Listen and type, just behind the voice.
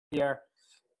here.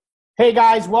 Hey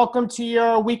guys, welcome to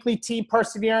your weekly Team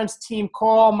Perseverance team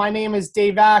call. My name is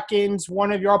Dave Atkins,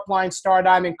 one of your upline Star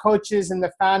Diamond coaches and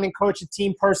the founding coach of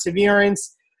Team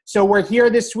Perseverance. So we're here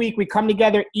this week. We come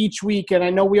together each week, and I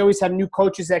know we always have new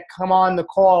coaches that come on the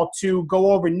call to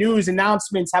go over news,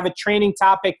 announcements, have a training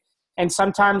topic, and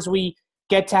sometimes we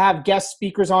get to have guest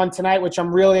speakers on tonight, which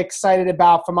I'm really excited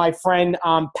about for my friend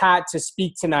Pat to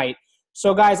speak tonight.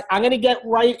 So, guys, I'm going to get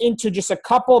right into just a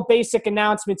couple basic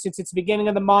announcements since it's the beginning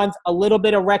of the month, a little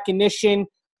bit of recognition,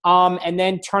 and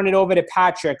then turn it over to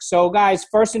Patrick. So, guys,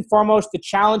 first and foremost, the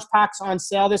challenge packs on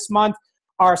sale this month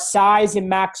are size and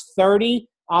max 30.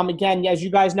 Again, as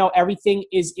you guys know, everything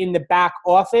is in the back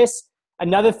office.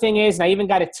 Another thing is, and I even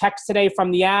got a text today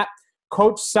from the app,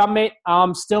 Coach Summit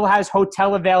still has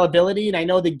hotel availability. And I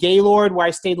know the Gaylord, where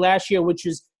I stayed last year, which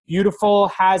is beautiful,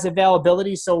 has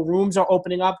availability. So rooms are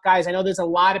opening up, guys. I know there's a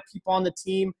lot of people on the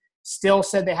team still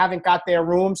said they haven't got their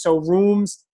room. So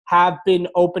rooms have been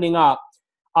opening up.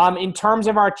 In terms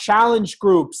of our challenge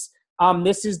groups,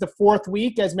 this is the fourth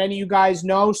week, as many of you guys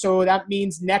know. So that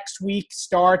means next week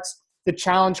starts the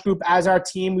challenge group as our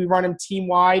team. We run them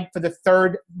team-wide for the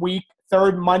third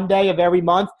Monday of every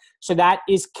month. So that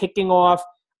is kicking off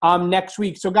next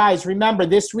week. So, guys, remember,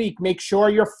 this week, make sure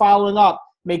you're following up.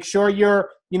 Make sure you're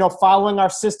following our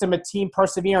system at Team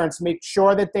Perseverance. Make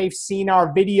sure that they've seen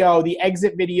our video, the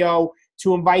exit video,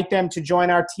 to invite them to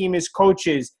join our team as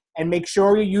coaches. And make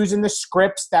sure you're using the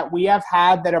scripts that we have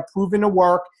had that are proven to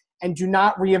work. And do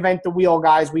not reinvent the wheel,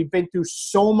 guys. We've been through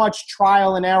so much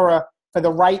trial and error for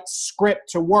the right script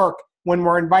to work when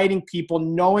we're inviting people,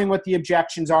 knowing what the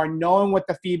objections are, knowing what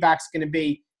the feedback's going to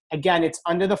be. Again, it's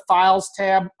under the Files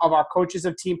tab of our Coaches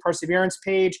of Team Perseverance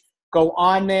page. Go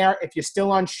on there. If you're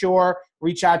still unsure,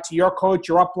 reach out to your coach,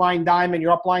 your upline diamond,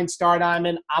 your upline Star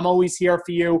Diamond. I'm always here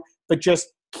for you, but just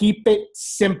keep it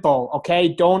simple,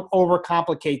 okay? Don't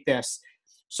overcomplicate this.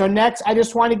 So next, I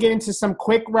just want to get into some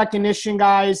quick recognition,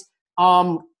 guys.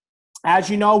 As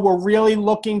you know, we're really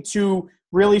looking to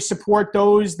really support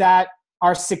those that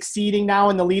are succeeding now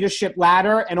in the leadership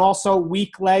ladder, and also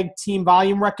weak leg team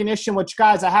volume recognition, which,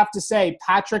 guys, I have to say,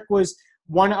 Patrick was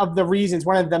one of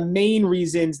the main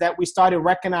reasons that we started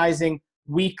recognizing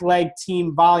weak leg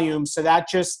team volume. So that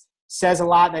just says a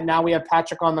lot that now we have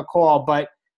Patrick on the call. But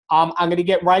I'm going to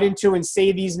get right into and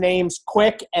say these names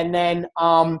quick and then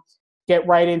get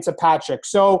right into Patrick.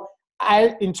 So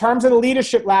in terms of the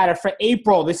leadership ladder for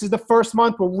April, this is the first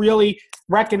month we're really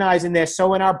recognizing this.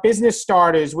 So in our business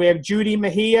starters, we have Judy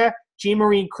Mejia,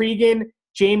 Jean-Marie Cregan,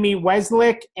 Jamie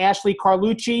Weslick, Ashley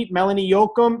Carlucci, Melanie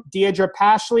Yoakum, Deidre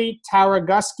Pashley, Tara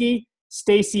Gusky,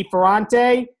 Stacy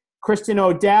Ferrante, Kristen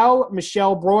Odell,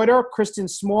 Michelle Broder, Kristen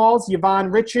Smalls,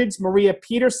 Yvonne Richards, Maria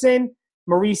Peterson,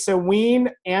 Marisa Ween,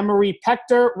 Anne-Marie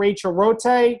Pector, Rachel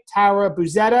Rote, Tara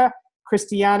Buzetta,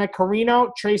 Christiana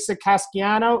Carino, Teresa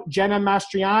Casciano, Jenna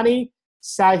Mastriani,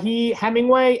 Sahi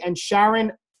Hemingway, and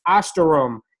Sharon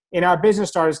Osterom. In our business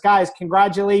starters, guys,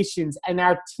 congratulations. And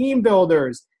our team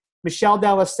builders, Michelle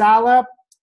Della Sala,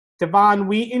 Devon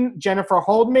Wheaton, Jennifer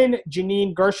Holdman,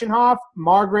 Janine Gershenhoff,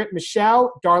 Margaret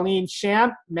Michelle, Darlene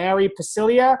Champ, Mary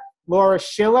Pasilia, Laura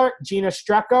Schiller, Gina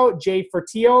Strecco, Jay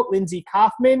Fertillo, Lindsay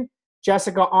Kaufman,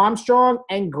 Jessica Armstrong,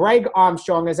 and Greg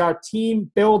Armstrong as our team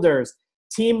builders.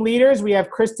 Team leaders, we have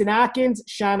Kristen Atkins,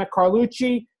 Shanna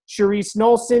Carlucci, Sharice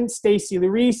Nolson, Stacy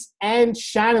Larice, and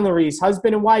Shannon Larice,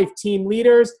 husband and wife, team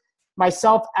leaders.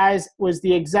 Myself as was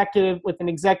the executive with an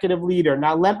executive leader.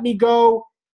 Now let me go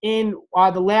in.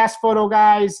 The last photo,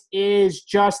 guys, is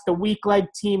just the weak leg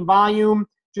team volume.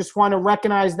 Just want to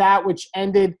recognize that, which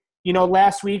ended,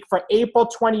 last week for April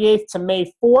 28th to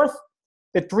May 4th.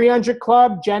 The 300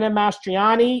 Club, Jenna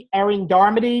Mastriani, Erin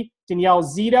Darmody, Danielle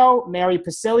Zito, Mary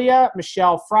Pasilia,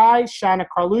 Michelle Fry, Shanna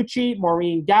Carlucci,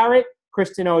 Maureen Garrett,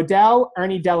 Kristen Odell,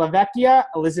 Ernie Della Vecchia,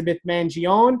 Elizabeth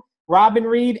Mangione, Robin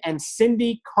Reed, and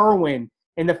Cindy Kerwin.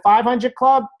 In the 500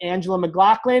 Club, Angela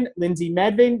McLaughlin, Lindsay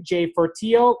Medvin, Jay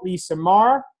Fertillo, Lisa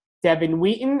Marr, Devin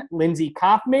Wheaton, Lindsay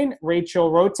Kaufman,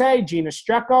 Rachel Rote, Gina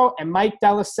Strecco, and Mike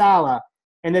Della Sala.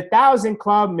 In the 1000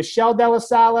 Club, Michelle Della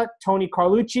Sala, Tony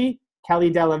Carlucci, Kelly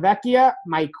Della Vecchia,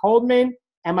 Mike Holdman,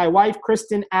 and my wife,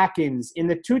 Kristen Atkins. In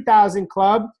the 2000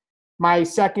 Club, my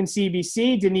second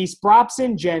CBC, Denise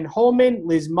Brobson, Jen Holman,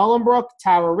 Liz Mullenbrook,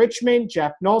 Tara Richmond,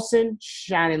 Jeff Nolson,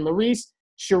 Shannon Larice,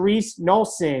 Sharice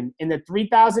Nolson. In the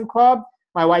 3000 Club,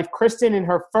 my wife, Kristen, in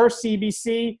her first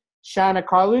CBC, Shanna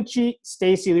Carlucci,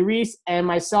 Stacy Larice, and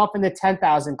myself in the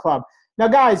 10,000 Club. Now,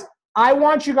 guys, I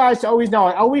want you guys to always know,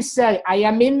 I always say I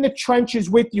am in the trenches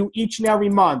with you each and every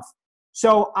month.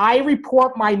 So I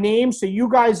report my name so you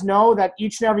guys know that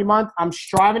each and every month I'm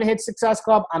striving to hit Success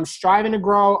Club. I'm striving to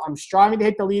grow. I'm striving to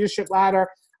hit the leadership ladder.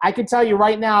 I can tell you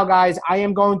right now, guys, I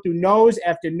am going through no's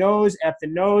after no's after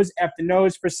no's after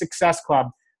no's for Success Club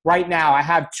right now. I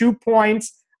have 2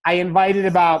 points. I invited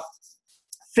about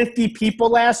 50 people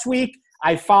last week.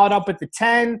 I followed up with the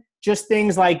 10. Just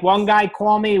things like one guy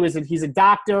called me. He's a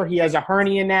doctor. He has a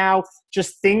hernia now.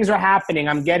 Just things are happening.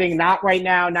 I'm getting not right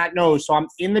now, not no. So I'm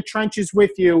in the trenches with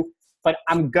you, but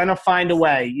I'm going to find a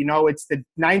way. You know, it's the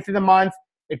 9th of the month.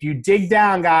 If you dig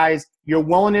down, guys, your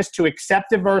willingness to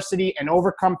accept adversity and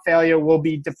overcome failure will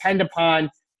depend upon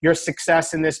your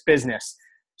success in this business.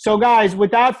 So, guys,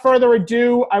 without further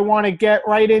ado, I want to get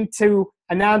right into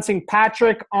announcing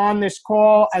Patrick on this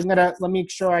call. Let me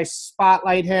make sure I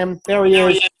spotlight him. There he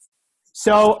is.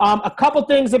 So a couple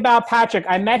things about Patrick.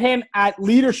 I met him at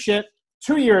Leadership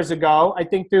 2 years ago, I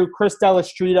think through Chris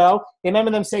Delastrito. I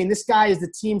remember them saying, this guy is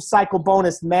the team cycle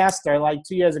bonus master, like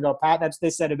 2 years ago, Pat. That's what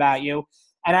they said about you.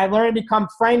 And I learned to become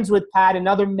friends with Pat,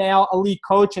 another male elite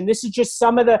coach. And this is just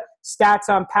some of the stats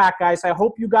on Pat, guys. I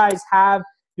hope you guys have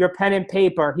your pen and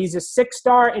paper. He's a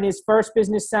 6-star in his first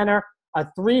business center, a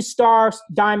 3-star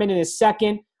diamond in his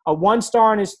second, a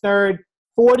 1-star in his third,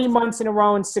 40 months in a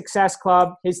row in Success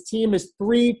Club. His team is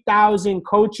 3,000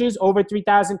 coaches, over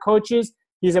 3,000 coaches.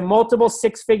 He's a multiple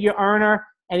 6-figure earner,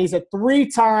 and he's a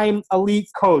 3-time elite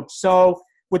coach. So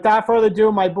without further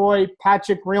ado, my boy,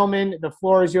 Patrick Riehlman, the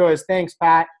floor is yours. Thanks,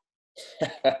 Pat.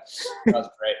 That was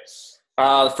great.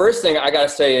 The first thing I got to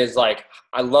say is,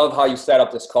 I love how you set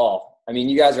up this call. I mean,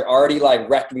 you guys are already,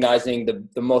 recognizing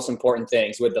the most important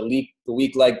things with the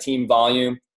weak leg team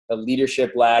volume, the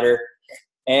leadership ladder.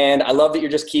 And I love that you're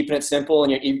just keeping it simple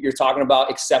and you're talking about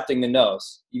accepting the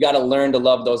no's. You got to learn to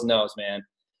love those no's, man.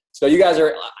 So you guys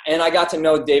are, and I got to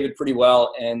know David pretty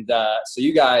well. And so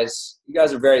you guys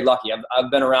are very lucky.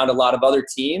 I've been around a lot of other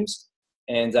teams,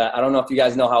 and I don't know if you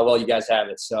guys know how well you guys have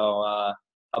it. So how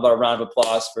about a round of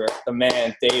applause for the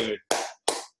man, David.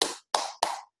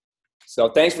 So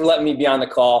thanks for letting me be on the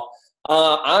call.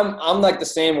 I'm like the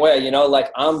same way,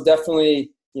 I'm definitely,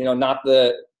 not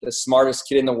the smartest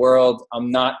kid in the world. I'm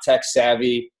not tech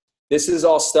savvy. This is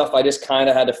all stuff I just kind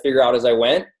of had to figure out as I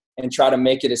went and try to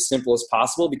make it as simple as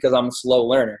possible because I'm a slow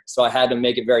learner. So I had to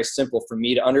make it very simple for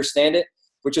me to understand it,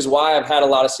 which is why I've had a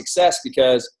lot of success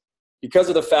because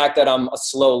of the fact that I'm a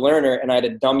slow learner and I had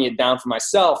to dummy it down for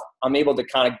myself. I'm able to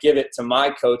kind of give it to my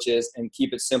coaches and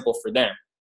keep it simple for them.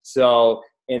 So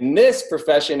in this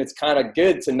profession, it's kind of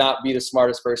good to not be the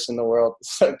smartest person in the world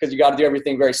because you got to do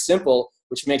everything very simple,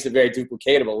 which makes it very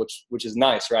duplicatable, which is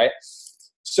nice, right?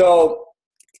 So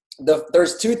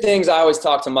there's 2 things I always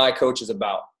talk to my coaches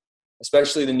about,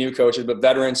 especially the new coaches, but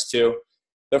veterans too.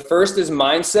 The first is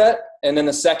mindset, and then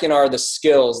the second are the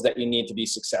skills that you need to be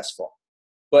successful.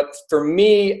 But for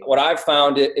me, what I've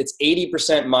found, it's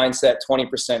 80% mindset,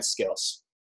 20% skills.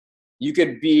 You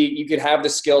could have the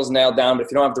skills nailed down, but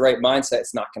if you don't have the right mindset,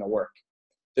 it's not going to work.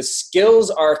 The skills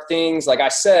are things, like I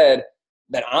said,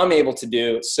 that I'm able to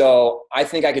do. So I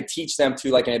think I could teach them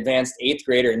to an advanced 8th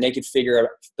grader and they could figure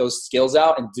those skills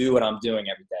out and do what I'm doing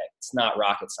every day. It's not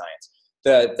rocket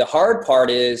science. The hard part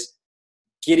is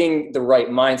getting the right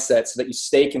mindset so that you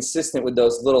stay consistent with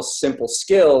those little simple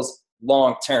skills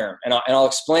long term. And I'll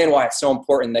explain why it's so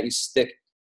important that you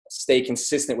stay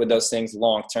consistent with those things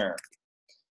long term.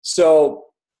 So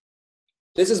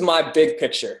this is my big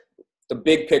picture, the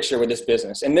big picture with this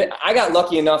business. And I got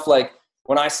lucky enough,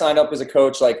 when I signed up as a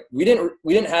coach, we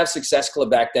didn't have Success Club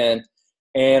back then.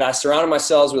 And I surrounded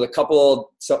myself with a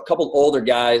couple older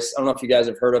guys. I don't know if you guys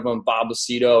have heard of them, Bob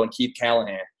Lucido and Keith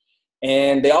Callahan.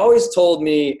 And they always told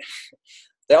me,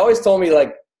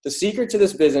 the secret to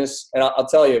this business, and I'll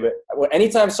tell you, but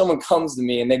anytime someone comes to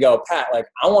me and they go, Pat,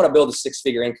 I want to build a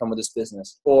 6-figure income with this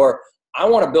business, or I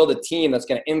want to build a team that's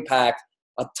going to impact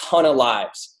a ton of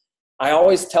lives, I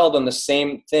always tell them the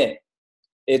same thing.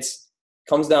 It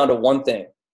comes down to one thing: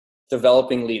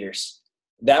 developing leaders.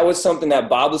 That was something that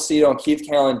Bob Lucido and Keith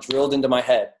Callahan drilled into my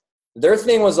head. Their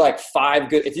thing was 5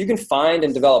 good. If you can find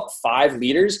and develop 5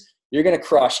 leaders, you're going to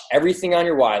crush everything on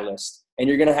your why list, and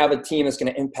you're going to have a team that's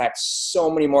going to impact so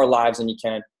many more lives than you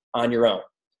can on your own.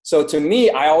 So to me,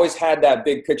 I always had that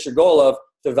big picture goal of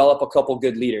develop a couple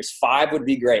good leaders. 5 would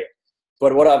be great.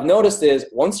 But what I've noticed is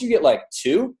once you get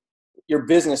 2, your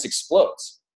business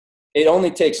explodes. It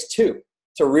only takes 2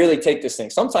 to really take this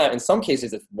thing. Sometimes, in some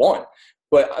cases, it's 1.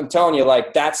 But I'm telling you,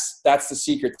 that's the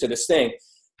secret to this thing.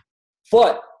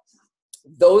 But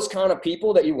those kind of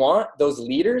people that you want, those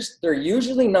leaders, they're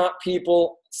usually not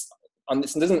people,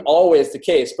 this isn't always the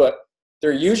case, but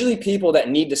they're usually people that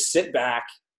need to sit back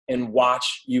and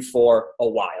watch you for a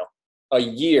while. a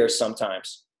year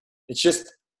sometimes. It's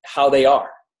just how they are.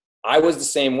 I was the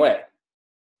same way.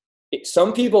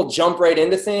 Some people jump right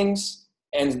into things,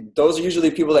 and those are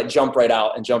usually people that jump right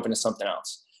out and jump into something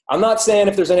else. I'm not saying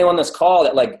if there's anyone on this call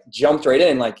that like jumped right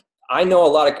in. Like I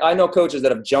know coaches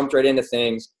that have jumped right into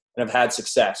things and have had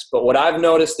success. But what I've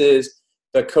noticed is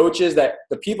the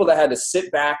people that had to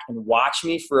sit back and watch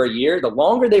me for a year, the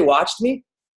longer they watched me,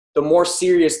 the more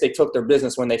serious they took their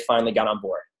business when they finally got on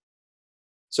board.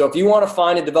 So if you want to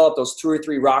find and develop those 2 or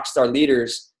 3 rock star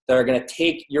leaders that are going to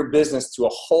take your business to a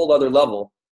whole other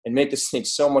level and make this thing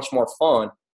so much more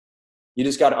fun, you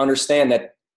just got to understand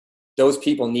that those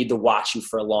people need to watch you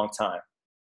for a long time.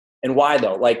 And why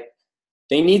though? Like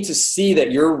they need to see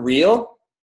that you're real.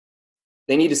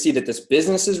 They need to see that this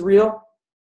business is real.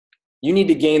 You need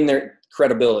to gain their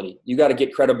credibility. You got to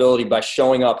get credibility by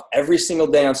showing up every single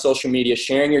day on social media,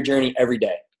 sharing your journey every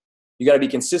day. You got to be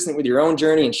consistent with your own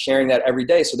journey and sharing that every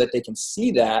day so that they can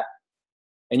see that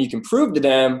and you can prove to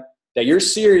them that you're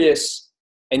serious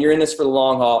and you're in this for the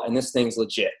long haul and this thing's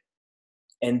legit.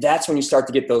 And that's when you start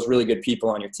to get those really good people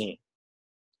on your team.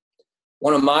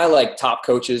 One of my like top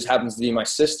coaches happens to be my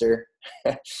sister.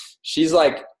 She's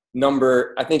like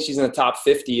I think she's in the top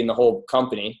 50 in the whole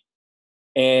company.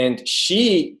 And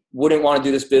she wouldn't want to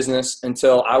do this business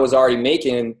until I was already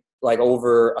making like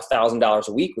over $1,000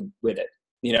 a week with it.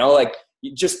 You know, like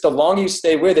just the longer you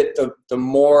stay with it, the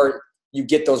more you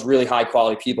get those really high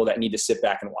quality people that need to sit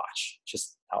back and watch.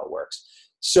 Just how it works.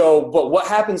 So, but what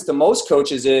happens to most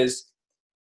coaches is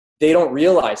they don't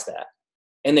realize that.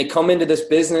 And they come into this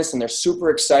business and they're super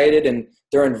excited and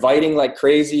they're inviting like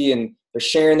crazy and they're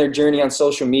sharing their journey on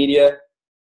social media.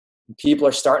 And people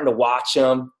are starting to watch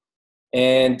them.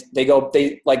 And they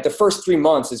like the first 3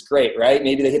 months is great, right?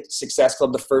 Maybe they hit the Success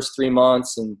Club the first 3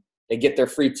 months and they get their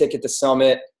free ticket to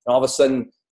Summit. And all of a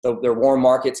sudden their warm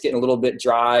market's getting a little bit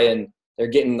dry and they're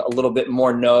getting a little bit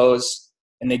more no's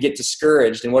and they get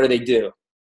discouraged. And what do? They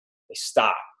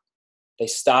stop. They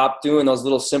stop doing those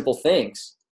little simple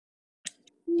things.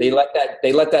 They let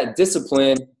that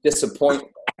disappointment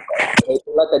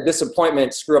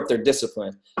screw up their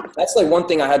discipline. That's like one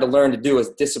thing I had to learn to do is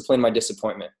discipline my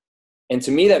disappointment. And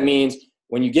to me, that means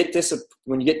when you get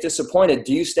disappointed,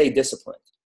 do you stay disciplined?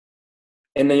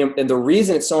 And the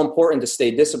reason it's so important to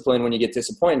stay disciplined when you get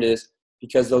disappointed is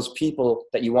because those people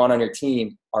that you want on your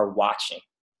team are watching.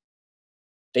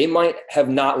 They might have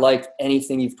not liked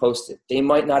anything you've posted. They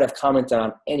might not have commented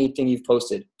on anything you've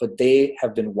posted, but they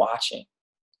have been watching.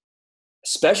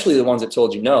 Especially the ones that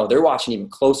told you no, they're watching even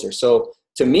closer. So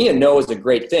to me, a no is a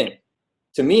great thing.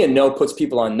 To me, a no puts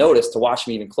people on notice to watch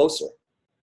me even closer.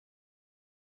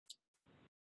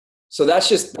 So that's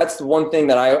the one thing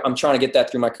that I'm trying to get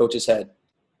that through my coach's head.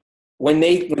 When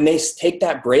they take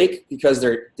that break because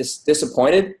they're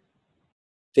disappointed,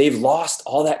 they've lost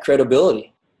all that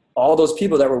credibility. All those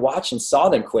people that were watching saw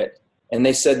them quit. And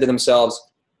they said to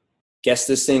themselves, guess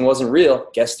this thing wasn't real.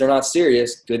 Guess they're not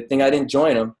serious. Good thing I didn't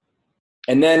join them.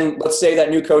 And then let's say that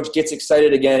new coach gets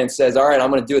excited again and says, all right,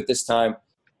 I'm going to do it this time.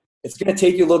 It's going to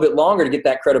take you a little bit longer to get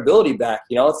that credibility back.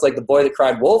 You know, it's like the boy that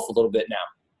cried wolf a little bit now.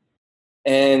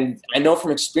 And I know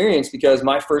from experience because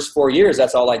my first 4 years,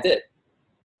 that's all I did.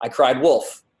 I cried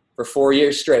wolf for 4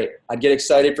 years straight. I'd get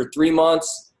excited for 3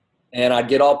 months and I'd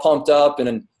get all pumped up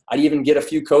and I'd even get a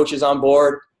few coaches on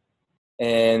board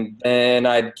and then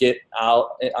I'd get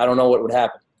out. I don't know what would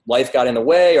happen. Life got in the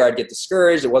way or I'd get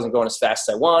discouraged. It wasn't going as fast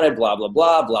as I wanted, blah, blah,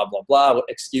 blah, blah, blah, blah.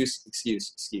 Excuse.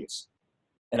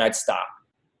 And I'd stop.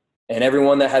 And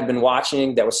everyone that had been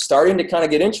watching that was starting to kind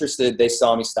of get interested, they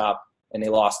saw me stop. And they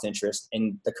lost interest.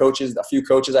 And a few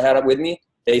coaches I had with me,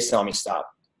 they saw me stop.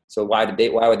 So why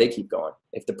would they keep going?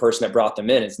 If the person that brought them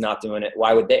in is not doing it,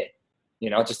 why would they? You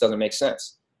know, it just doesn't make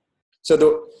sense.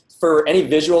 So for any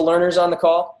visual learners on the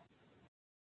call,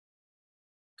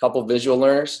 a couple visual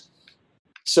learners.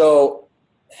 So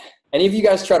any of you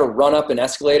guys try to run up an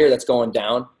escalator that's going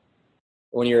down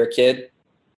when you're a kid?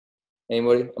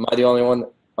 Anybody? Am I the only one?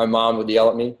 My mom would yell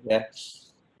at me. Yeah.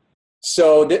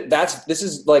 So this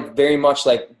is like very much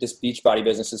like this Beachbody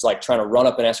business is like trying to run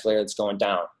up an escalator that's going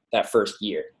down that first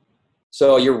year.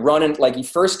 So you're running, like you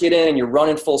first get in and you're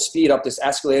running full speed up this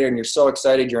escalator and you're so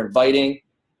excited, you're inviting.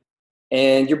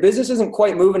 And your business isn't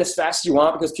quite moving as fast as you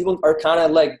want because people are kind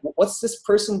of like, what's this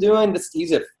person doing?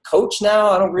 He's a coach now?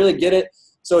 I don't really get it.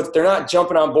 So they're not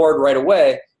jumping on board right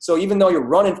away. So even though you're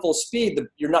running full speed,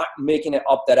 you're not making it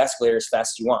up that escalator as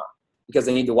fast as you want because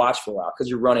they need to watch for a while because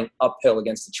you're running uphill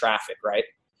against the traffic, right?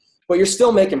 But you're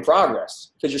still making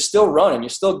progress because you're still running. You're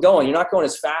still going. You're not going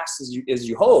as fast as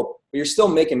you hope, but you're still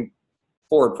making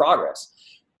forward progress.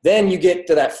 Then you get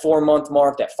to that 4-month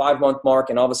mark, that 5-month mark,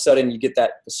 and all of a sudden you get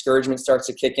that discouragement starts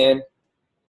to kick in,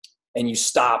 and you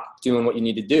stop doing what you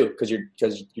need to do because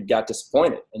you got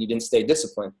disappointed and you didn't stay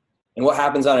disciplined. And what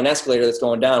happens on an escalator that's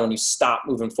going down when you stop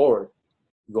moving forward?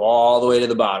 You go all the way to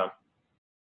the bottom.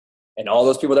 And all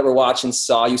those people that were watching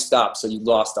saw you stop, so you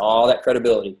lost all that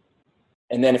credibility.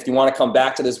 And then if you want to come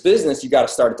back to this business, you got to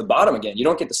start at the bottom again. You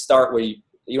don't get to start where you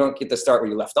don't get to start where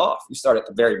you left off. You start at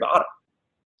the very bottom.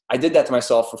 I did that to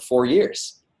myself for 4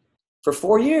 years. For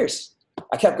 4 years,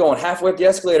 I kept going halfway up the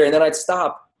escalator, and then I'd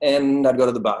stop and I'd go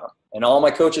to the bottom. And all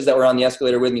my coaches that were on the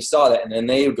escalator with me saw that, and then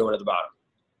they would go to the bottom.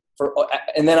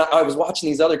 And then I was watching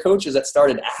these other coaches that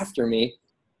started after me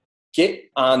get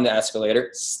on the escalator,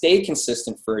 stay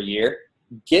consistent for a year,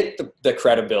 get the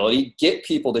credibility, get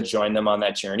people to join them on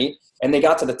that journey. And they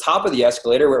got to the top of the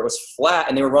escalator where it was flat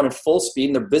and they were running full speed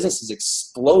and their businesses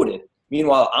exploded.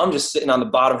 Meanwhile, I'm just sitting on the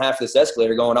bottom half of this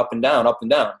escalator going up and down, up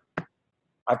and down.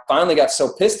 I finally got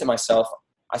so pissed at myself.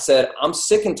 I said, I'm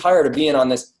sick and tired of being on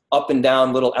this up and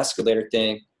down little escalator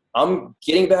thing. I'm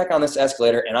getting back on this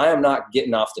escalator and I am not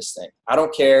getting off this thing. I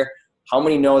don't care how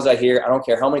many no's I hear. I don't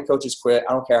care how many coaches quit.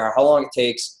 I don't care how long it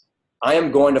takes. I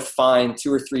am going to find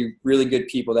 2 or 3 really good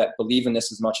people that believe in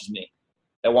this as much as me,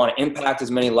 that want to impact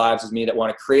as many lives as me, that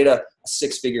want to create a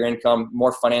 6-figure income,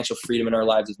 more financial freedom in our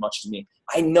lives as much as me.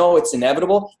 I know it's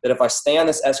inevitable that if I stay on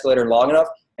this escalator long enough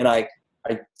and I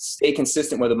stay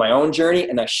consistent with my own journey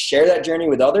and I share that journey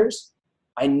with others,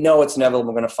 I know it's inevitable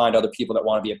I'm going to find other people that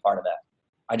want to be a part of that.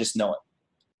 I just know it.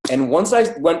 And once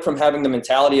I went from having the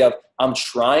mentality of I'm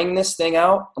trying this thing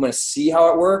out, I'm going to see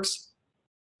how it works,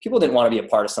 people didn't want to be a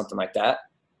part of something like that.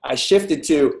 I shifted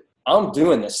to I'm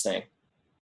doing this thing.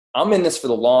 I'm in this for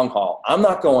the long haul. I'm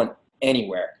not going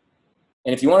anywhere.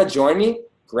 And if you want to join me,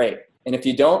 great. And if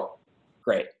you don't,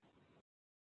 great.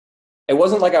 It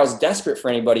wasn't like I was desperate for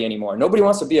anybody anymore. Nobody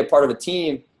wants to be a part of a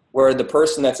team where the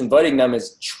person that's inviting them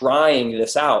is trying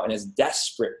this out and is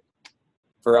desperate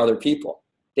for other people.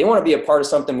 They want to be a part of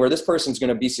something where this person's going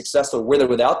to be successful with or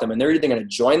without them, and they're either going to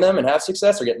join them and have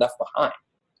success or get left behind.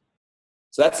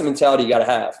 So that's the mentality you got to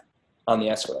have on the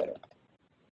escalator.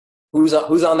 Who's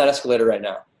on that escalator right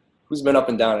now? Who's been up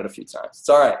and down it a few times? It's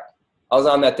all right. I was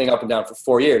on that thing up and down for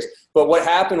 4 years. But what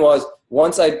happened was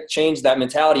once I changed that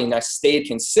mentality and I stayed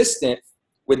consistent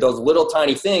with those little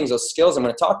tiny things, those skills I'm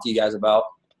going to talk to you guys about,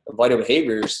 the vital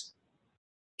behaviors,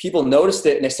 people noticed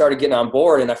it and they started getting on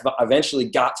board. And I eventually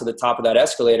got to the top of that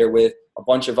escalator with a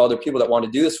bunch of other people that wanted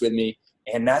to do this with me.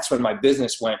 And that's when my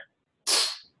business went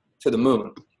to the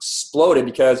moon, exploded,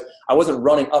 because I wasn't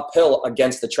running uphill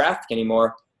against the traffic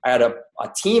anymore. I had a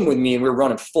team with me and we were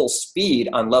running full speed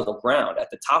on level ground at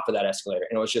the top of that escalator.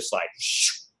 And it was just like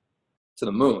to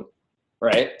the moon,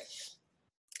 right?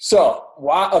 So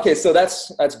why? Okay, so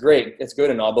that's great. It's good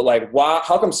and all, but like, why?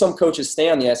 How come some coaches stay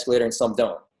on the escalator and some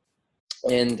don't?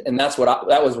 And that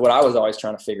was what I was always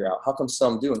trying to figure out. How come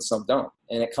some do and some don't?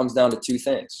 And it comes down to 2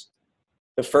 things.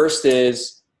 The first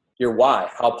is your why.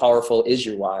 How powerful is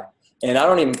your why? And I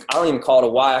don't even call it a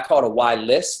why. I call it a why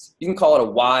list. You can call it a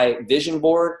why vision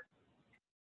board.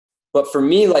 But for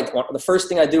me, like the first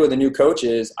thing I do with a new coach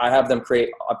is I have them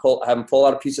pull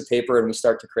out a piece of paper and we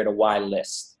start to create a why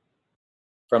list,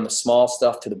 from the small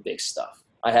stuff to the big stuff.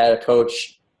 I had a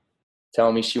coach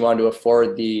tell me she wanted to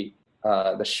afford the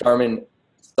Charmin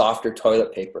softer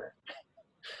toilet paper.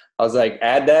 I was like,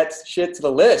 add that shit to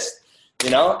the list,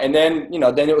 And then,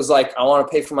 then it was like, I want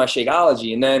to pay for my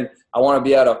Shakeology, and then I want to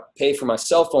be able to pay for my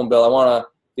cell phone bill. I want to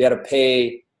be able to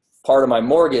pay part of my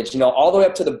mortgage, all the way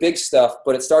up to the big stuff,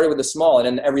 but it started with the small and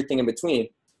then everything in between.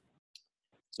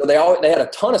 So they had a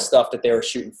ton of stuff that they were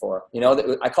shooting for,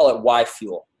 I call it why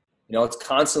fuel. It's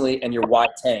constantly in your why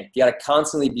tank. You got to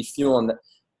constantly be fueling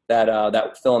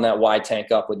filling that why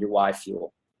tank up with your why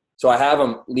fuel. So I have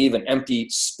them leave an empty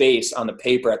space on the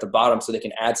paper at the bottom so they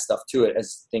can add stuff to it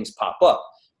as things pop up.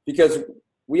 Because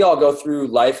we all go through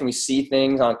life and we see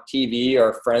things on TV,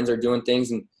 or friends are doing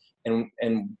things,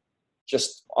 and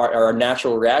just our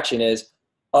natural reaction is,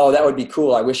 oh, that would be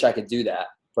cool. I wish I could do that,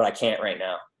 but I can't right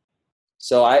now.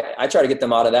 So I try to get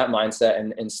them out of that mindset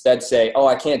and instead say, oh,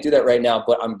 I can't do that right now,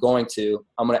 but I'm going to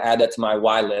add that to my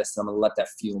why list, and I'm going to let that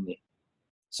fuel me.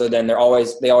 So then they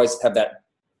always have that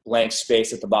blank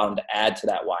space at the bottom to add to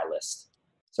that why list.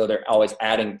 So they're always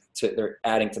adding to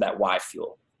that why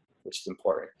fuel, which is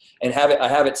important. And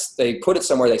they put it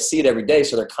somewhere they see it every day,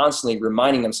 so they're constantly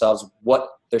reminding themselves what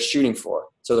they're shooting for.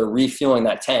 So they're refueling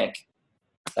that tank,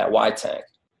 that why tank.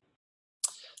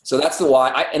 So that's the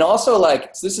why. And also,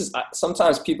 like, this is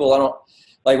sometimes people, I don't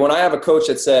like when I have a coach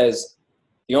that says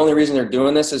the only reason they're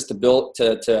doing this is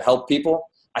to help people.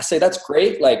 I say, that's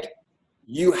great. Like,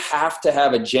 you have to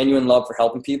have a genuine love for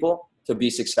helping people to be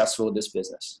successful with this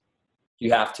business.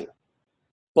 You have to.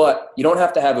 But you don't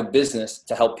have to have a business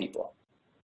to help people.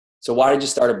 So why did you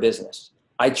start a business?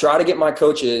 I try to get my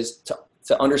coaches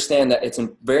to understand that it's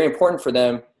very important for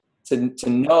them to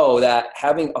know that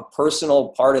having a personal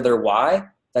part of their why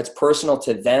that's personal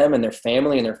to them and their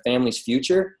family and their family's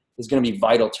future is going to be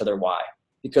vital to their why.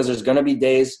 Because there's going to be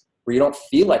days where you don't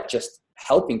feel like just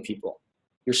helping people.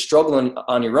 You're struggling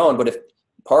on your own. But if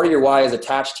part of your why is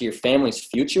attached to your family's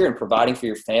future and providing for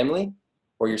your family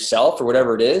or yourself or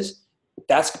whatever it is,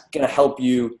 that's going to help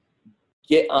you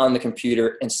get on the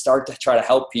computer and start to try to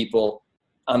help people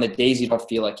on the days you don't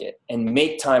feel like it and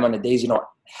make time on the days you don't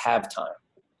have time.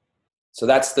 So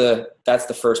that's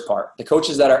the first part. The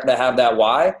coaches that have that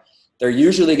why, they're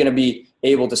usually going to be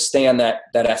able to stay on that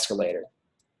escalator,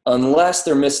 unless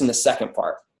they're missing the second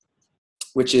part,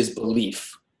 which is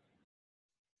belief.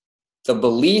 The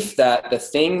belief that the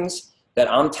things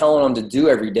that I'm telling them to do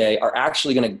every day are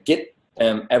actually going to get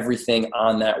them everything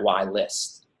on that why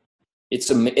list. It's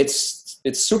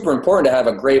super important to have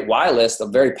a great why list, a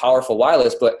very powerful why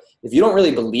list, but if you don't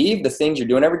really believe the things you're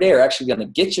doing every day are actually going to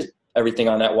get you everything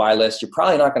on that why list, you're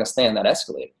probably not going to stay on that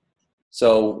escalator.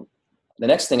 So the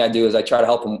next thing I do is I try to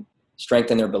help them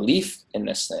strengthen their belief in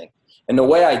this thing. And the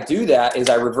way I do that is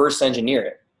I reverse engineer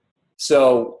it.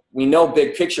 So we know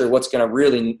big picture what's going to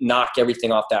really knock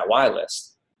everything off that why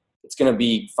list. It's going to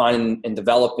be finding and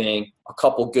developing a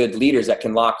couple good leaders that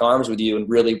can lock arms with you and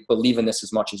really believe in this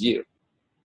as much as you.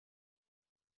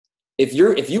 If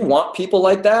you want people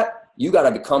like that, you got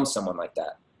to become someone like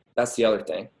that. That's the other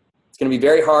thing. It's going to be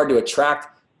very hard to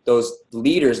attract those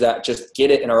leaders that just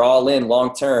get it and are all in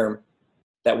long term,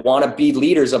 that want to be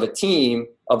leaders of a team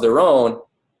of their own.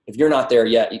 If you're not there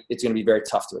yet, it's going to be very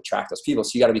tough to attract those people.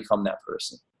 So you got to become that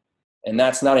person. And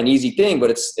that's not an easy thing, but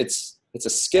it's a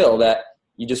skill that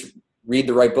you just read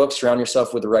the right books, surround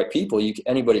yourself with the right people.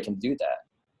 Anybody can do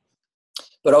that.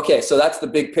 But okay, so that's the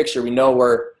big picture. We know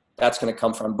where that's going to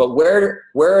come from. But where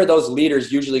are those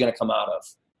leaders usually going to come out of?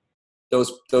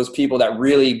 Those people that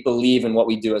really believe in what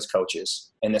we do as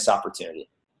coaches in this opportunity.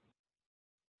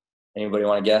 Anybody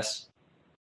want to guess?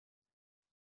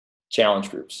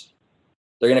 Challenge groups.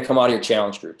 They're going to come out of your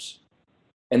challenge groups.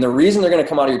 And the reason they're going to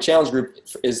come out of your challenge group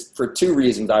is for two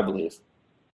reasons, I believe.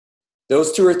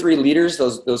 Those two or three leaders,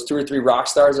 those two or three rock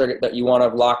stars that you want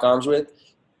to lock arms with,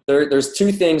 there's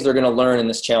two things they're going to learn in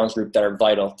this challenge group that are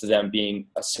vital to them being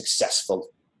a successful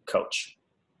coach.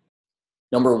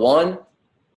 Number one,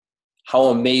 how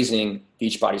amazing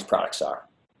Beachbody's products are.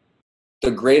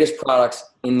 The greatest products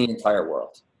in the entire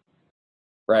world,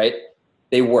 right?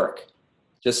 They work.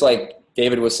 Just like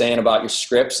David was saying about your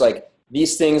scripts, like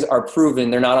these things are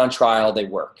proven, they're not on trial, they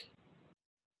work.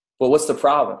 But what's the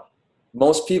problem?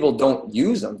 Most people don't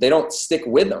use them. They don't stick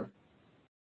with them.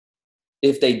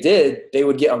 If they did, they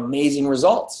would get amazing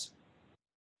results.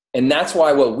 And that's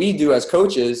why what we do as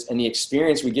coaches and the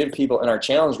experience we give people in our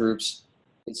challenge groups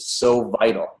is so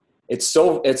vital. It's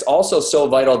also so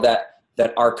vital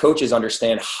that our coaches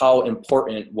understand how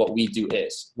important what we do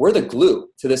is. We're the glue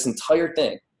to this entire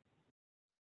thing.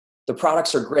 The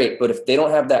products are great, but if they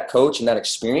don't have that coach and that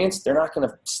experience, they're not going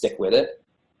to stick with it.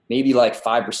 Maybe like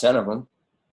 5% of them.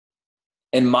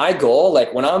 And my goal,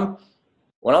 like when I'm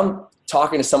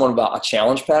talking to someone about a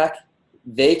challenge pack,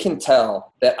 they can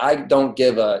tell that I don't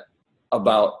give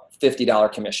about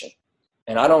 $50 commission.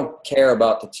 And I don't care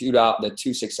about the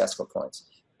two successful points.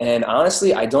 And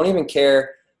honestly, I don't even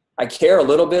care. I care a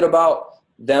little bit about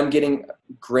them getting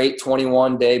great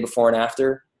 21-day before and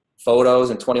after photos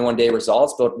and 21-day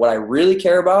results. But what I really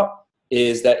care about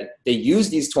is that they use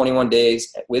these 21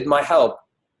 days with my help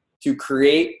to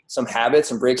create some habits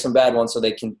and break some bad ones so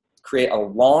they can create a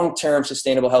long-term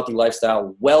sustainable healthy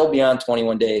lifestyle well beyond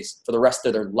 21 days for the rest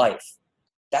of their life.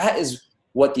 That is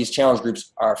what these challenge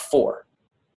groups are for.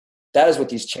 That is what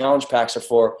these challenge packs are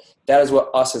for. That is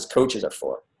what us as coaches are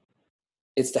for.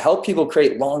 It's to help people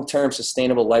create long-term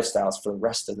sustainable lifestyles for the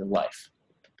rest of their life.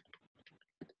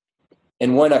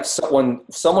 And when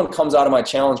someone comes out of my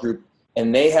challenge group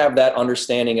and they have that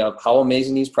understanding of how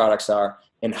amazing these products are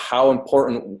and how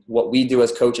important what we do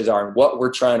as coaches are and what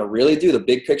we're trying to really do, the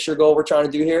big picture goal we're trying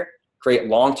to do here, create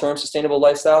long-term sustainable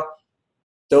lifestyle,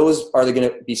 those are going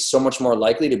to be so much more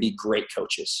likely to be great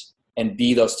coaches and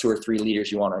be those two or three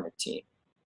leaders you want on your team.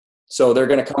 So they're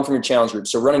going to come from your challenge group.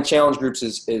 So running challenge groups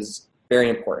is very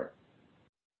important.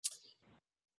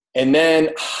 And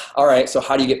then, all right, so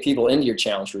how do you get people into your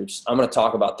challenge groups? I'm going to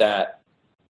talk about that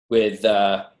with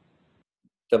the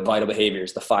vital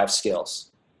behaviors, the 5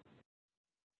 skills.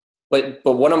 But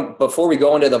before we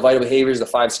go into the vital behaviors, the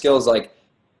 5 skills, like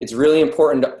it's really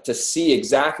important to see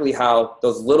exactly how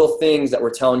those little things that we're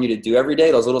telling you to do every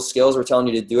day, those little skills we're telling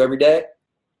you to do every day,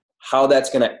 how that's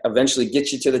going to eventually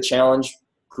get you to the challenge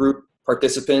group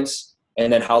participants,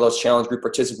 and then how those challenge group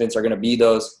participants are going to be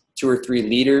those 2 or 3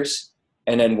 leaders.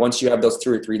 And then once you have those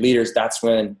 2 or 3 leaders, that's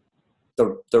when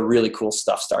the really cool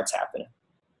stuff starts happening.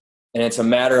 And it's a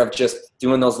matter of just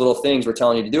doing those little things we're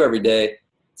telling you to do every day,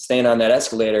 staying on that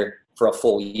escalator for a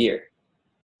full year.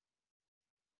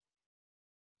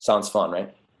 Sounds fun,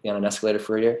 right? Be on an escalator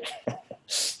for a year.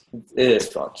 It is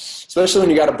fun, especially when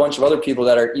you got a bunch of other people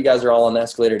you guys are all on the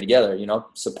escalator together,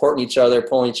 supporting each other,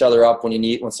 pulling each other up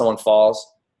when someone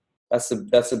falls. That's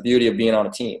the beauty of being on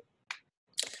a team.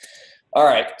 All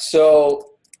right.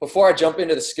 So before I jump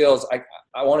into the skills,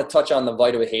 I want to touch on the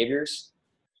vital behaviors,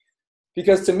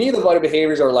 because to me, the vital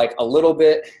behaviors are like a little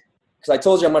bit, because I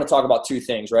told you I'm going to talk about 2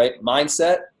 things, right?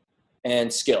 Mindset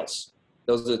and skills.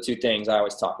 Those are the 2 things I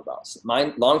always talk about.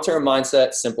 Long-term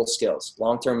mindset, simple skills.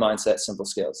 Long-term mindset, simple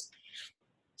skills.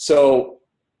 So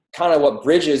kind of what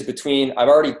bridges between, I've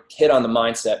already hit on the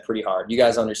mindset pretty hard. You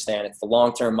guys understand it's the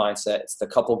long-term mindset. It's the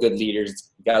couple good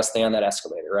leaders. You got to stay on that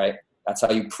escalator, right? That's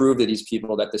how you prove to these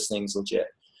people that this thing's legit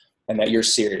and that you're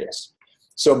serious.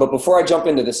 So, but before I jump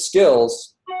into the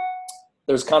skills,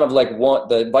 there's kind of like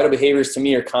the vital behaviors to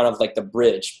me are kind of like the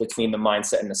bridge between the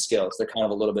mindset and the skills. They're kind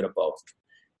of a little bit of both.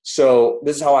 So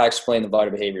this is how I explain the vital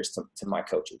behaviors to my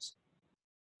coaches.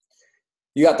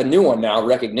 You got the new one now,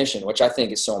 recognition, which I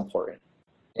think is so important.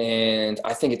 And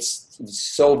I think it's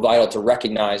so vital to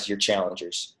recognize your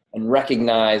challengers and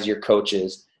recognize your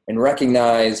coaches and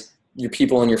recognize your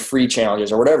people in your free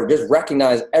challenges or whatever. Just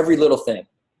recognize every little thing.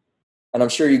 And I'm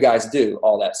sure you guys do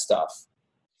all that stuff.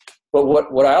 But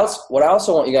what I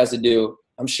also want you guys to do,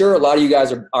 I'm sure a lot of you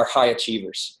guys are high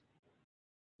achievers.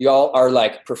 You all are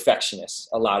like perfectionists,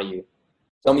 a lot of you.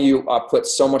 Some of you put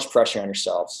so much pressure on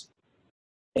yourselves.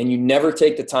 And you never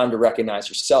take the time to recognize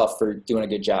yourself for doing a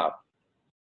good job.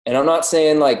 And I'm not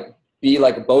saying like be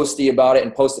like boasty about it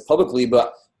and post it publicly,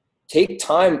 but take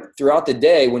time throughout the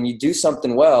day when you do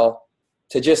something well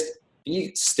to just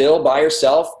be still by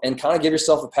yourself and kind of give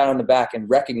yourself a pat on the back and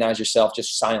recognize yourself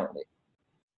just silently.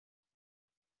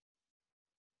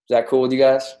 Is that cool with you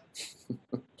guys?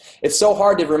 It's so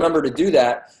hard to remember to do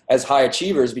that as high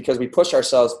achievers because we push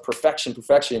ourselves perfection.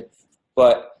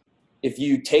 But if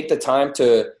you take the time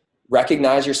to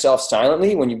recognize yourself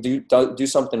silently when you do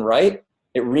something right,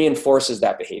 it reinforces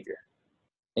that behavior.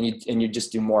 And you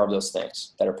just do more of those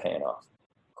things that are paying off.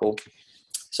 Cool.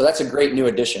 So that's a great new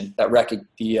addition, the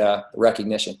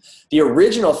recognition. The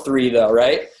original 3 though,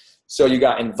 right? So you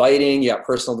got inviting, you got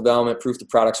personal development, proof the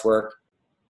products work.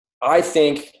 I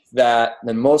think that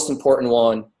the most important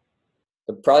one,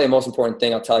 probably the most important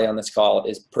thing I'll tell you on this call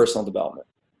is personal development.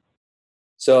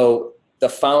 So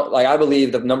I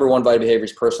believe the number 1 vital behavior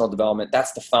is personal development.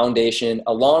 That's the foundation,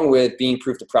 along with being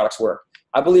proof the products work.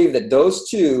 I believe that those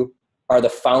 2 are the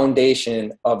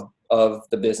foundation of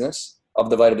the business, of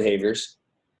the vital behaviors,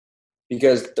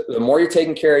 because the more you're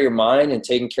taking care of your mind and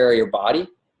taking care of your body,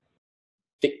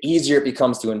 the easier it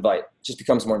becomes to invite. It just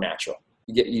becomes more natural.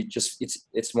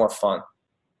 It's more fun.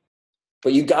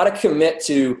 But you got to commit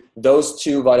to those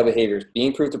 2 vital behaviors,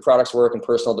 being proof the products work and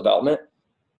personal development,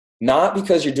 not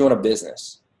because you're doing a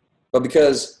business, but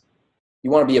because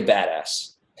you want to be a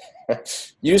badass.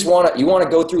 You want to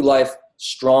go through life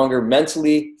stronger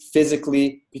mentally,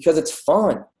 physically, because it's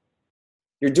fun.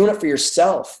 You're doing it for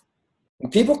yourself.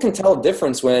 And people can tell a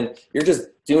difference when you're just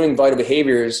doing vital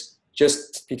behaviors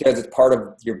just because it's part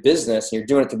of your business and you're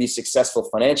doing it to be successful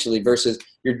financially versus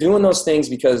you're doing those things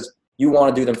because you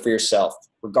want to do them for yourself,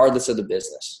 regardless of the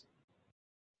business.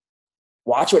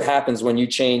 Watch what happens when you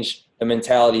change the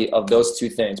mentality of those 2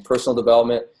 things, personal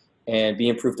development and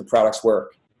being proof the products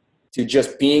work, to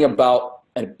just being about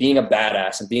and being a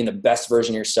badass and being the best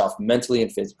version of yourself mentally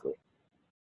and physically.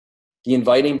 The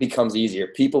inviting becomes easier.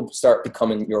 People start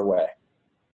becoming your way.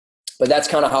 But that's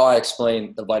kind of how I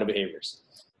explain the vital behaviors.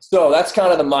 So that's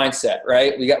kind of the mindset,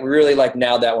 right? We really like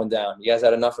nailed that one down. You guys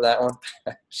had enough of that one?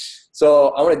 So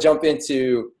I want to jump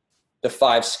into the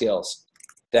 5 skills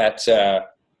that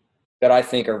I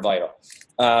think are vital.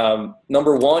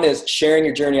 Number 1 is sharing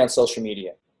your journey on social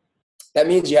media. That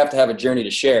means you have to have a journey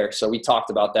to share. So we talked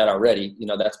about that already.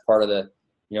 That's part of the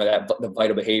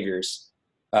vital behaviors,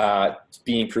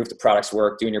 being proof the products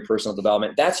work, doing your personal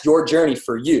development. That's your journey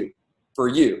for you.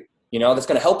 That's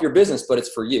going to help your business, but it's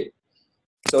for you.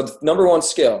 So the number 1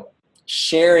 skill,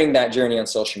 sharing that journey on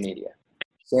social media,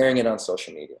 sharing it on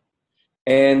social media.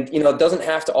 And, it doesn't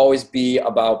have to always be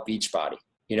about Beachbody.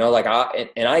 You know, like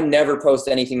I never post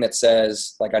anything that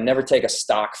says, like, I never take a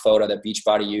stock photo that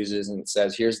Beachbody uses and it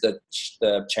says, here's the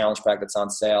challenge pack that's on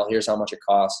sale. Here's how much it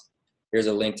costs. Here's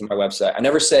a link to my website. I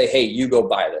never say, hey, you go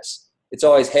buy this. It's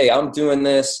always, hey, I'm doing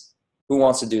this. Who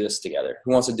wants to do this together?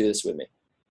 Who wants to do this with me?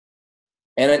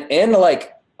 And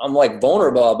like, I'm like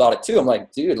vulnerable about it too. I'm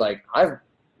like, dude, like, I've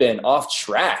been off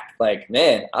track. Like,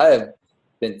 man, I have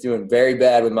been doing very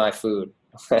bad with my food.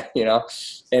 You know,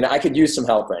 and I could use some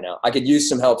help right now. I could use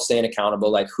some help staying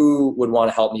accountable. Like, who would want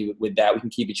to help me with that? We can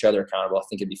keep each other accountable. I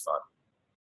think it'd be fun,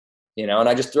 you know, and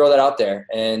I just throw that out there.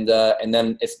 And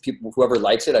then if people, whoever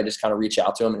likes it, I just kind of reach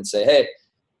out to them and say, hey,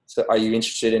 so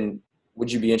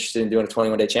would you be interested in doing a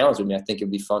 21-day challenge with me? I think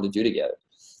it'd be fun to do together.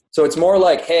 So it's more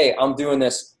like, hey, I'm doing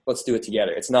this. Let's do it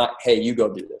together. It's not, hey, you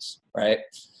go do this. Right.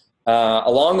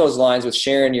 Along those lines with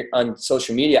sharing on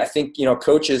social media, I think, you know,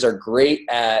 coaches are great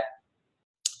at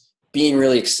being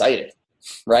really excited,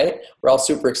 right? We're all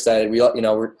super excited.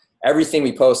 Everything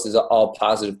we post is all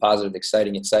positive,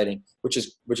 exciting, which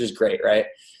is great, right?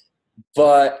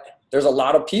 But there's a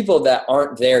lot of people that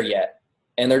aren't there yet,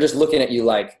 and they're just looking at you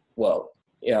like, whoa,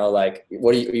 you know, like,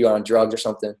 what are you on drugs or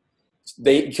something?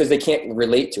 Because they can't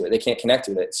relate to it, they can't connect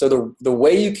with it. So the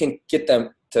way you can get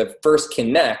them to first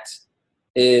connect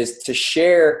is to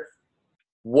share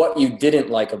what you didn't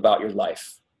like about your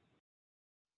life,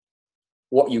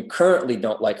 what you currently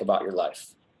don't like about your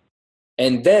life,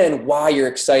 and then why you're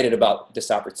excited about this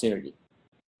opportunity,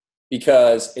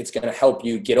 because it's going to help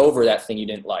you get over that thing you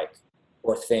didn't like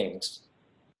or things.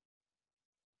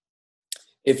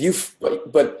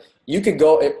 But you could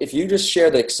go, if you just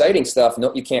share the exciting stuff,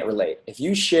 no, you can't relate. If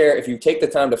you take the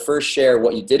time to first share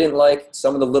what you didn't like,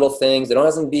 some of the little things, it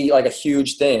doesn't be like a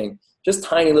huge thing, just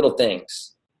tiny little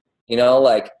things, you know,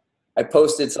 like I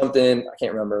posted something, I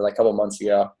can't remember, like a couple months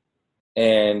ago.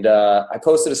 And I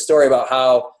posted a story about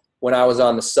how when I was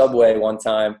on the subway one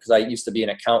time, because I used to be an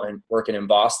accountant working in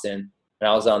Boston, and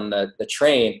I was on the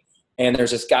train, and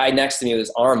there's this guy next to me with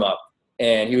his arm up,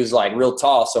 and he was like real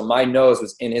tall, so my nose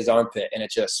was in his armpit, and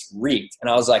it just reeked.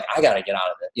 And I was like, I gotta get out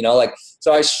of it, you know, like,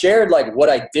 so I shared like what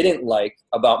I didn't like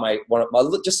about my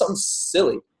just something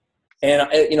silly, and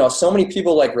you know, so many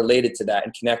people like related to that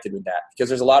and connected with that, because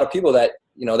there's a lot of people that,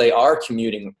 you know, they are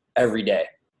commuting every day.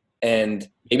 And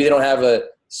maybe they don't have a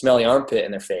smelly armpit in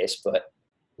their face, but,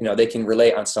 you know, they can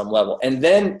relate on some level. And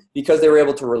then because they were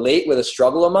able to relate with a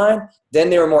struggle of mine, then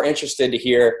they were more interested to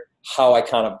hear how I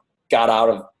kind of got out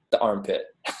of the armpit,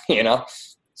 you know?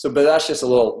 So, but that's just a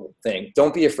little thing.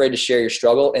 Don't be afraid to share your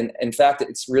struggle. And in fact,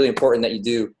 it's really important that you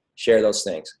do share those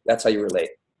things. That's how you relate.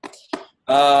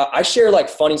 I share like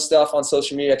funny stuff on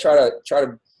social media. I try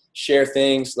to share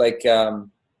things like,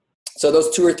 so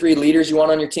those 2 or 3 leaders you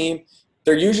want on your team,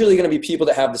 they're usually going to be people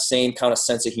that have the same kind of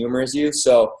sense of humor as you.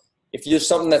 So if there's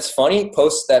something that's funny,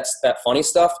 post that funny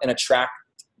stuff and attract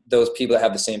those people that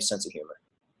have the same sense of humor,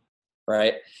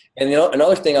 right? And, you know,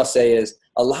 another thing I'll say is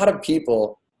a lot of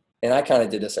people, and I kind of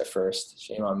did this at first,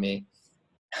 shame on me.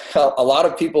 A lot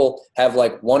of people have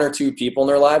like 1 or 2 people in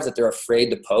their lives that they're afraid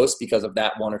to post because of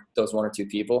those 1 or 2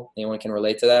 people. Anyone can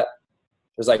relate to that?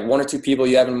 There's like 1 or 2 people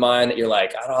you have in mind that you're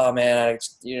like, oh man,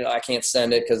 I can't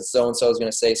send it because so-and-so is going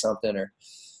to say something. Or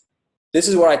this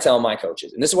is what I tell my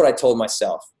coaches, and this is what I told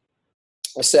myself.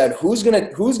 I said, who's going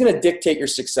to dictate your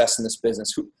success in this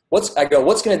business? What's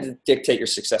going to dictate your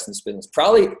success in this business?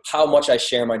 Probably how much I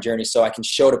share my journey, so I can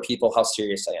show to people how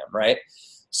serious I am, right?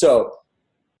 So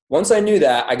once I knew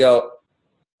that, I go,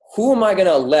 who am I going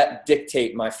to let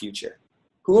dictate my future?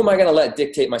 Who am I going to let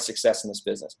dictate my success in this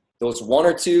business? Those 1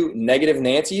 or 2 negative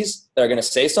Nancys that are going to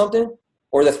say something,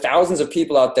 or the thousands of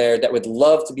people out there that would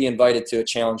love to be invited to a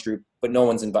challenge group, but no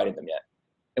one's invited them yet,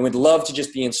 and would love to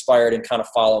just be inspired and kind of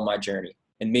follow my journey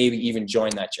and maybe even join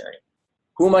that journey?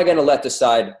 Who am I going to let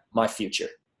decide my future?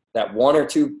 That 1 or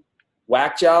 2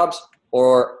 whack jobs,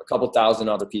 or a couple thousand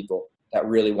other people that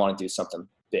really want to do something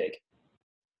big?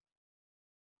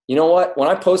 You know what? When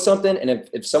I post something and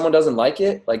if someone doesn't like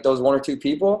it, like those 1 or 2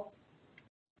 people,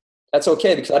 that's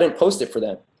okay, because I didn't post it for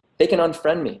them. They can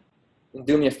unfriend me and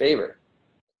do me a favor.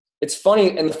 It's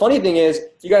funny. And the funny thing is,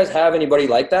 if you guys have anybody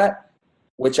like that,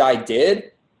 which I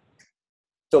did,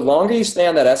 the longer you stay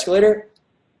on that escalator,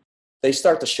 they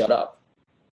start to shut up,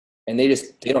 and they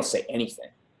don't say anything.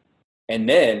 And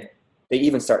then they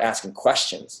even start asking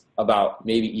questions about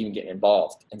maybe even getting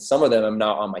involved. And some of them are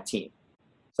now on my team.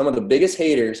 Some of the biggest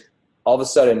haters, all of a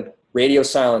sudden, radio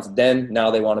silence, then now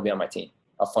they want to be on my team.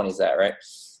 How funny is that, right?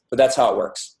 But that's how it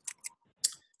works.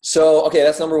 So, okay,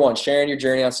 that's number 1, sharing your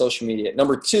journey on social media.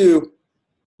 Number 2,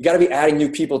 you got to be adding new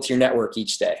people to your network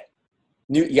each day.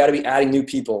 You got to be adding new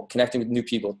people, connecting with new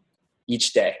people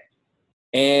each day.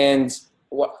 And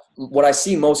what I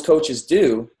see most coaches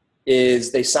do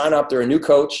is they sign up, they're a new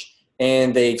coach,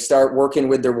 and they start working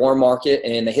with their warm market,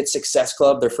 and they hit Success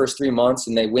Club their first 3 months,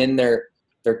 and they win their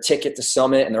ticket to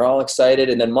Summit, and they're all excited.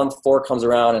 And then month 4 comes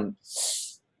around, and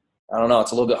I don't know,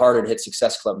 it's a little bit harder to hit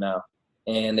Success Club now.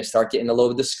 And they start getting a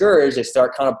little discouraged. They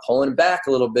start kind of pulling back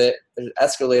a little bit. There's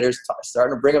escalators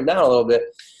starting to bring them down a little bit,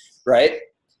 right?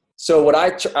 So what I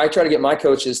try to get my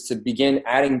coaches to begin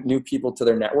adding new people to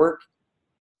their network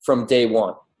from day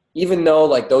one. Even though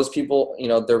like those people,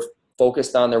 they're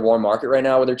focused on their warm market right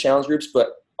now with their challenge groups, but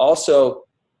also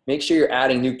make sure you're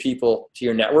adding new people to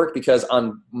your network, because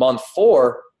on month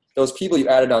 4, those people you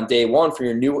added on day 1 for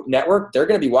your new network, they're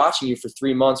going to be watching you for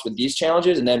 3 months with these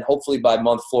challenges. And then hopefully by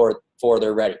month 4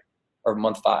 they're ready, or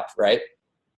month 5, right?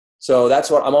 So that's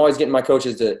what I'm always getting my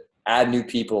coaches to add new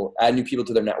people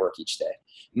to their network each day.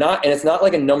 And it's not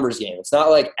like a numbers game. It's not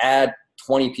like add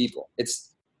 20 people.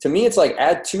 To me, it's like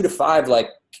add 2 to 5, like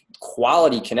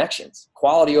quality connections,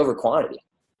 quality over quantity,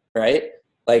 right?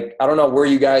 Like, I don't know where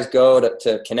you guys go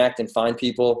to connect and find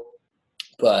people,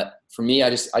 but for me,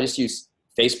 I just use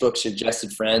Facebook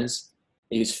suggested friends.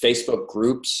 I use Facebook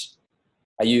groups.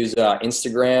 I use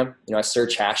Instagram. I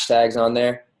search hashtags on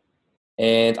there.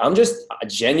 And I'm just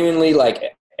genuinely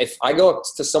like, if I go up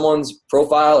to someone's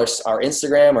profile or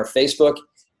Instagram or Facebook,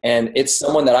 and it's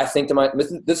someone that I think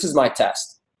this is my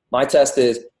test. My test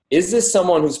is this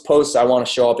someone whose posts I want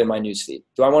to show up in my newsfeed?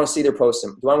 Do I want to see their posts?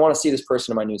 Do I want to see this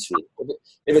person in my newsfeed?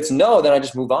 If it's no, then I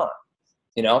just move on.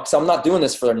 Because I'm not doing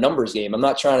this for a numbers game. I'm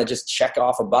not trying to just check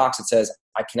off a box that says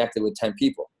I connected with 10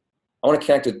 people. I want to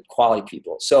connect with quality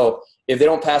people. So if they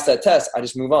don't pass that test, I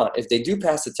just move on. If they do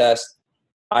pass the test,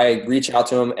 I reach out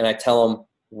to them and I tell them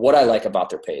what I like about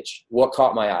their page, what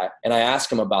caught my eye, and I ask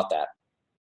them about that.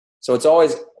 So it's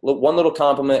always one little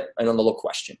compliment and a little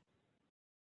question.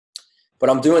 But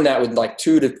I'm doing that with like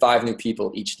 2 to 5 new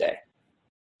people each day.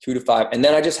 2 to 5. And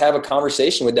then I just have a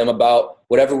conversation with them about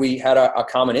whatever we had a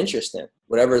common interest in,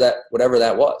 whatever that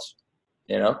was,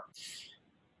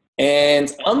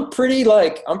 And I'm pretty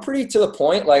to the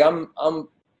point. Like I'm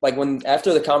like, when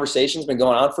after the conversation's been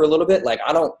going on for a little bit, like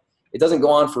it doesn't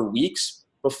go on for weeks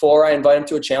before I invite them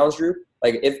to a challenge group.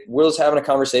 Like if Will's having a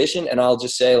conversation and I'll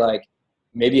just say like,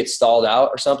 maybe it stalled out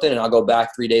or something, and I'll go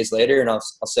back 3 days later and I'll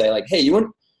say like, hey, you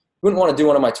wouldn't want to do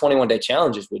one of my 21-day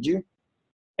challenges, would you?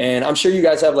 And I'm sure you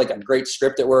guys have like a great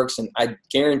script that works. And I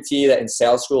guarantee that in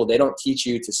sales school, they don't teach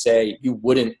you to say you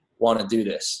wouldn't want to do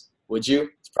this, would you?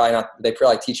 It's probably not. They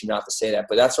probably teach you not to say that,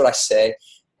 but that's what I say,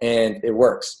 and it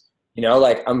works.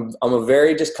 Like I'm a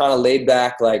very just kind of laid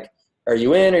back, like, are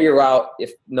you in or you're out?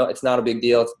 If no, it's not a big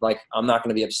deal. It's like, I'm not going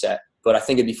to be upset, but I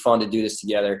think it'd be fun to do this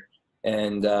together.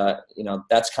 And,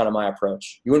 that's kind of my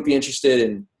approach. You wouldn't be interested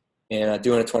in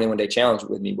doing a 21-day challenge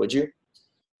with me, would you?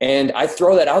 And I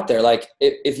throw that out there. Like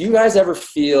if you guys ever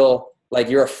feel like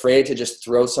you're afraid to just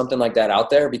throw something like that out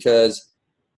there because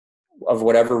of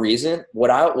whatever reason, what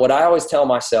I always tell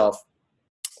myself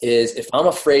is, if I'm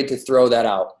afraid to throw that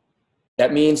out,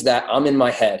 that means that I'm in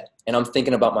my head and I'm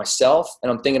thinking about myself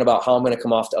and I'm thinking about how I'm going to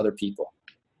come off to other people,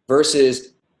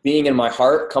 versus being in my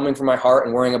heart, coming from my heart,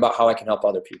 and worrying about how I can help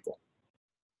other people.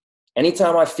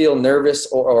 Anytime I feel nervous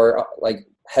or like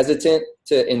hesitant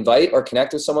to invite or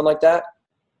connect with someone like that,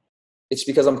 it's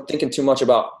because I'm thinking too much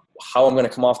about how I'm going to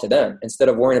come off to them instead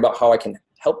of worrying about how I can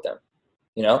help them,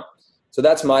 So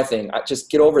that's my thing. I just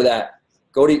get over that.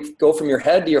 Go from your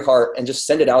head to your heart and just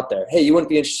send it out there. Hey, you wouldn't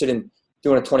be interested in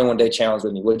doing a 21-day challenge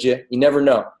with me, would you? You never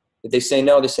know. If they say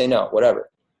no, they say no, whatever.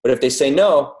 But if they say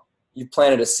no, you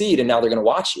planted a seed and now they're going to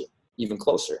watch you even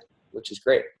closer, which is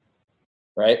great,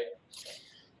 right?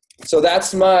 So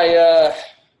that's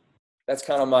that's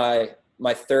kind of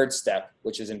my third step,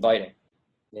 which is inviting,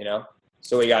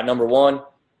 So we got number 1,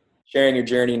 sharing your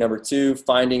journey. Number 2,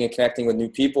 finding and connecting with new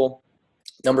people.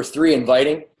 Number 3,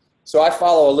 inviting. So I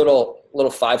follow a little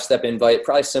 5-step invite,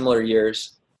 probably similar to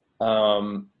yours.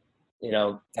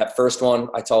 That first one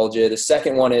I told you. The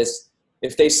second one is,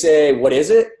 if they say, what is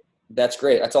it? That's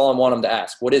great. That's all I want them to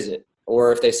ask. What is it?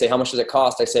 Or if they say, how much does it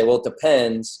cost? I say, well, it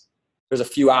depends. There's a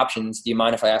few options. Do you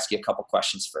mind if I ask you a couple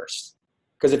questions first?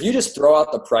 Because if you just throw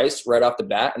out the price right off the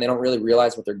bat and they don't really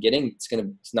realize what they're getting,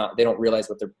 they don't realize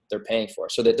what they're paying for.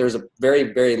 So that there's a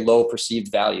very, very low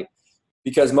perceived value.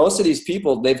 Because most of these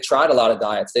people, they've tried a lot of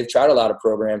diets. They've tried a lot of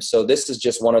programs. So this is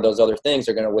just one of those other things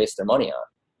they're going to waste their money on.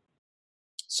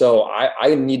 So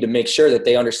I need to make sure that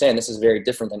they understand this is very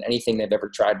different than anything they've ever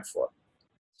tried before.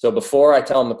 So before I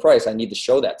tell them the price, I need to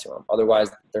show that to them.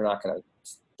 Otherwise, their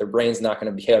brain's not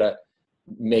going to be able to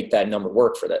make that number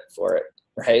work for it,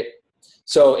 right?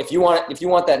 So if you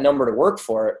want that number to work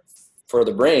for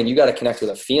the brain, you got to connect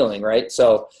with a feeling, right?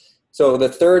 So So the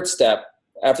third step,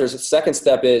 after the second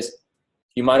step is, do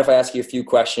you mind if I ask you a few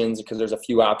questions? Because there's a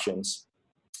few options.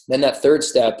 Then that third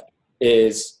step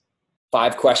is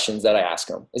 5 questions that I ask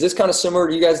them. Is this kind of similar?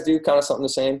 Do you guys do kind of something the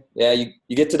same? Yeah,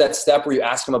 you get to that step where you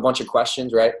ask them a bunch of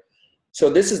questions, right? So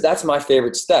that's my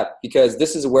favorite step, because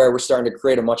this is where we're starting to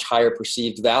create a much higher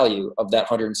perceived value of that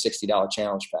 $160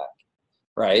 challenge pack,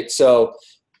 right? So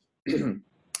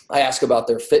I ask about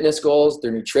their fitness goals,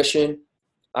 their nutrition.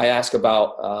 I ask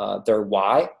about their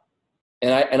why.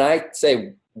 And I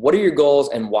say, what are your goals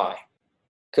and why?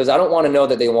 Because I don't want to know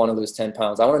that they want to lose 10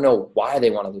 pounds. I want to know why they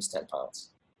want to lose 10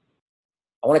 pounds.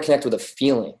 I want to connect with a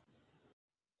feeling.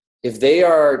 If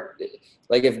they're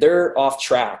off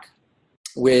track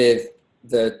with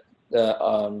the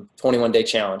 21-day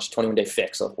challenge, 21-day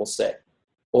fix, we'll say,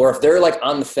 or if they're like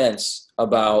on the fence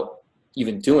about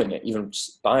even doing it, even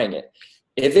buying it,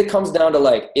 if it comes down to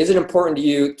like, is it important to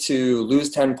you to lose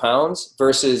 10 pounds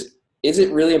versus is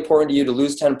it really important to you to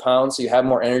lose 10 pounds so you have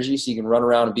more energy so you can run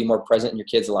around and be more present in your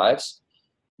kids' lives?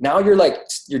 Now you're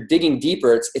digging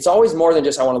deeper. It's always more than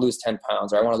just I want to lose 10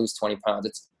 pounds or I want to lose 20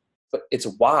 pounds. It's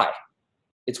why.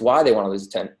 It's why they want to lose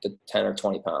 10 or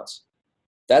 20 pounds.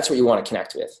 That's what you want to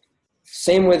connect with.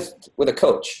 Same with a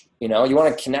coach. You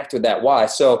want to connect with that why.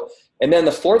 So, and then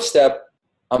the fourth step,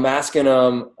 I'm asking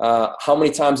them, how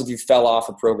many times have you fell off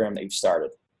a program that you've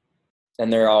started?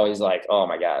 And they're always like, oh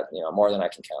my God, more than I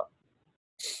can count.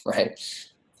 Right.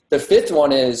 The fifth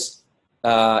one is,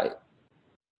 do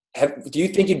you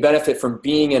think you'd benefit from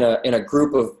being in a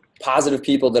group of positive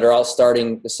people that are all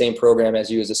starting the same program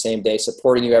as you, as the same day,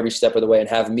 supporting you every step of the way, and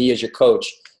have me as your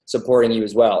coach supporting you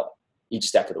as well each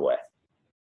step of the way?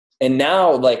 And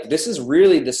now, like, this is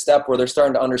really the step where they're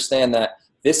starting to understand that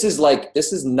this is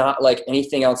not like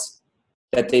anything else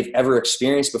that they've ever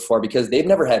experienced before, because they've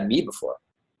never had me before.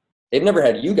 They've never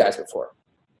had you guys before.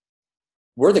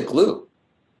 We're the glue.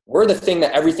 We're the thing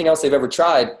that everything else they've ever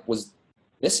tried was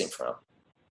missing from.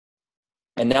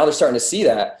 And now they're starting to see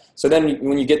that. So then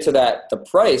when you get to the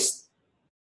price,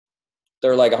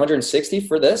 they're like, 160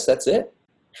 for this, that's it?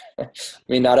 I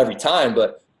mean, not every time,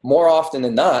 but more often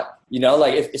than not,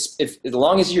 like if as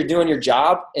long as you're doing your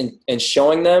job and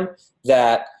showing them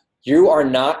that you are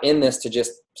not in this to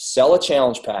just sell a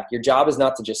challenge pack. Your job is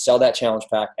not to just sell that challenge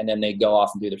pack and then they go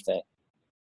off and do their thing.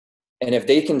 And if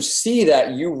they can see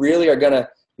that you really are going to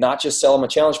not just sell them a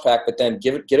challenge pack, but then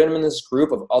get them in this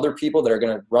group of other people that are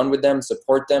going to run with them,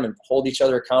 support them, and hold each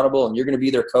other accountable, and you're going to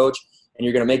be their coach, and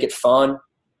you're going to make it fun,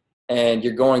 and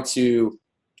you're going to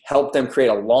help them create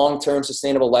a long-term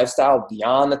sustainable lifestyle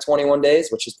beyond the 21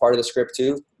 days, which is part of the script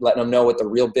too, letting them know what the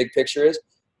real big picture is,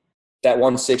 that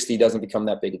 160 doesn't become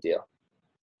that big a deal.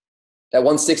 That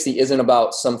 160 isn't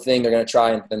about something they're going to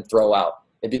try and then throw out.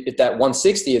 If that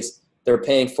 160 is they're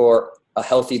paying for a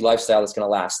healthy lifestyle that's going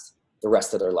to last the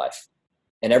rest of their life,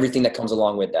 and everything that comes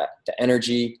along with that, the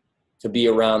energy to be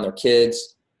around their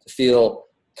kids, to feel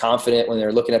confident when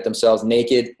they're looking at themselves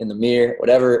naked in the mirror,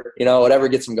 whatever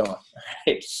gets them going.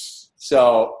 Right?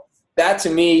 So that to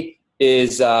me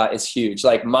is huge.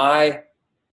 Like my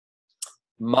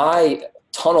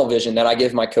tunnel vision that I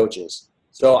give my coaches.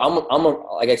 So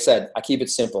like I said, I keep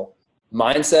it simple.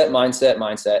 Mindset,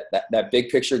 that big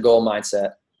picture goal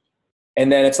mindset.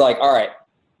 And then it's like, all right,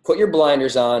 put your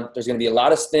blinders on. There's going to be a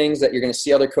lot of things that you're going to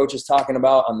see other coaches talking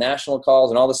about on national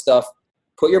calls and all this stuff.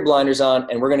 Put your blinders on,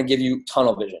 and we're going to give you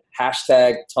tunnel vision.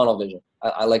 Hashtag tunnel vision.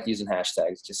 I like using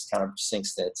hashtags. It just kind of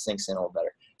sinks in a little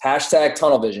better. Hashtag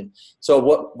tunnel vision. So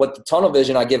what the tunnel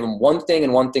vision, I give them one thing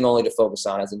and one thing only to focus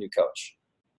on as a new coach.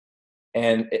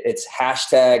 And it's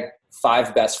hashtag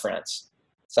 5 best friends.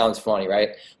 Sounds funny, right?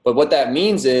 But what that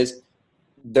means is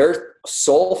their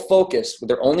sole focus,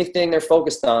 their only thing they're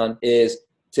focused on is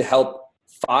to help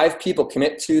 5 people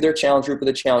commit to their challenge group or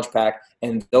the challenge pack,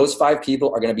 and those 5 people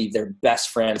are going to be their best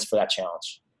friends for that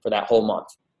challenge, for that whole month.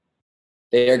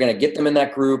 They are going to get them in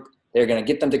that group. They're going to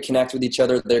get them to connect with each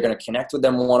other. They're going to connect with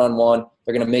them one-on-one.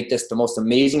 They're going to make this the most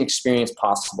amazing experience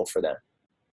possible for them.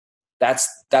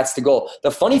 That's the goal. The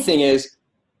funny thing is,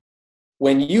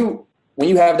 when you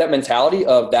have that mentality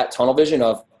of that tunnel vision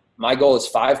of my goal is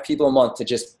 5 people a month to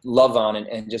just love on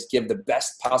and just give the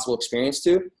best possible experience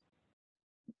to,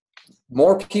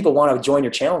 more people want to join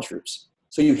your challenge groups.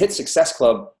 So you hit Success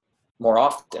Club more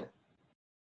often,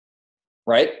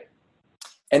 right?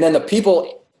 And then the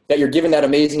people that you're giving that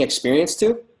amazing experience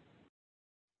to,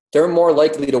 they're more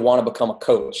likely to want to become a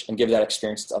coach and give that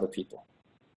experience to other people,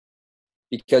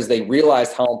 because they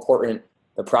realized how important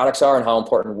the products are and how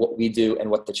important what we do and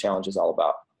what the challenge is all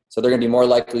about. So they're going to be more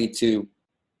likely to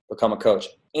become a coach.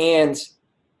 And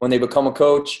when they become a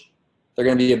coach, they're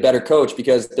going to be a better coach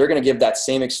because they're going to give that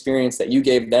same experience that you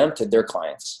gave them to their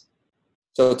clients.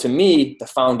 So to me, the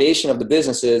foundation of the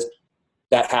business is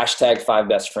that hashtag 5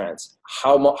 best friends.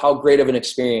 How great of an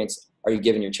experience are you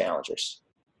giving your challengers?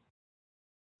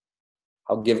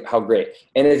 How great.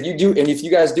 And if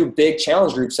you guys do big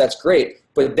challenge groups, that's great.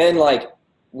 But then like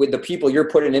with the people you're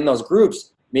putting in those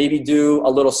groups, maybe do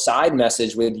a little side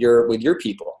message with your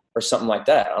people or something like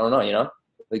that. I don't know,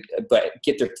 like, but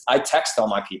I text all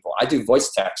my people. I do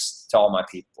voice texts to all my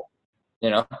people,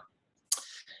 and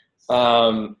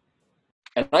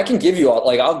I can give you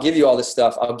I'll give you all this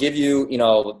stuff. I'll give you,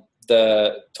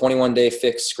 the 21-day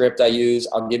fixed script I use.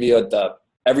 I'll give you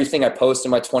everything I post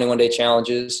in my 21-day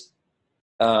challenges.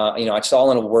 It's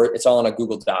all in a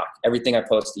Google Doc, everything I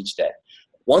post each day.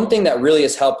 One thing that really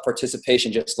has helped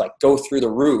participation just like go through the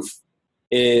roof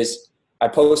is I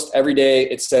post every day.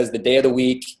 It says the day of the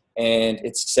week and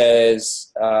it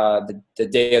says the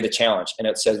day of the challenge. And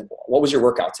it says, what was your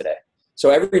workout today? So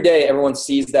every day everyone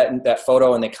sees that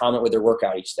photo and they comment with their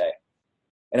workout each day.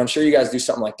 And I'm sure you guys do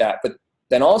something like that. But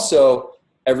then also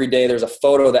every day there's a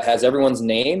photo that has everyone's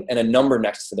name and a number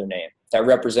next to their name that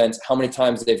represents how many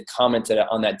times they've commented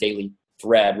on that daily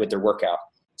thread with their workout.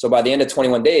 So by the end of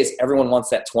 21 days, everyone wants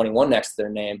that 21 next to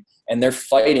their name, and they're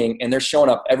fighting and they're showing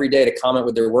up every day to comment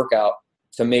with their workout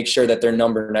to make sure that their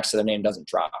number next to their name doesn't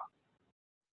drop.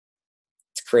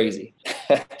 It's crazy.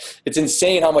 It's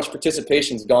insane how much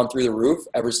participation's gone through the roof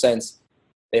ever since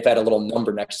they've had a little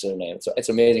number next to their name. So it's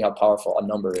amazing how powerful a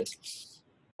number is.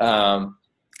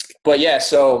 But yeah,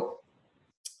 so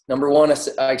number one,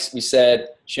 we said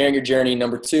sharing your journey.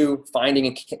 Number two,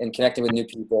 finding and connecting with new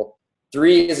people.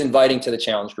 3 is inviting to the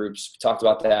challenge groups. We talked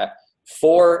about that.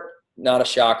 4, not a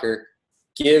shocker,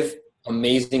 give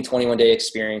amazing 21-day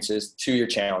experiences to your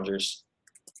challengers.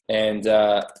 And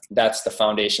that's the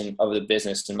foundation of the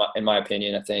business, in my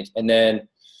opinion, I think. And then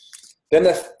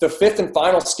the 5th and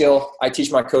final skill I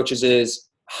teach my coaches is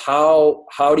how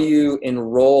do you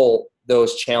enroll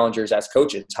those challengers as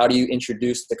coaches? How do you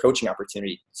introduce the coaching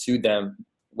opportunity to them,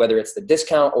 whether it's the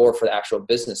discount or for the actual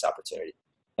business opportunity?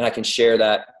 And I can share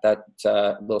that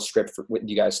little script with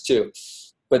you guys too.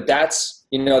 But that's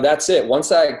it.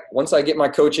 Once I get my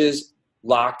coaches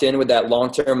locked in with that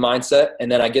long-term mindset,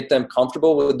 and then I get them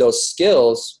comfortable with those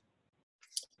skills,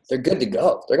 they're good to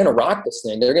go. They're going to rock this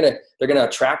thing. They're going to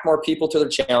attract more people to their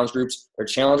challenge groups. Their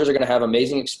challengers are going to have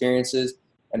amazing experiences,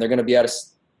 and they're going to be able to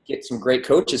get some great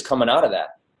coaches coming out of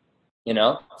that,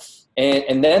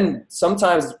 And then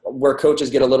sometimes where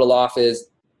coaches get a little off is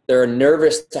they're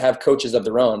nervous to have coaches of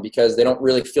their own because they don't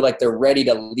really feel like they're ready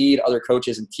to lead other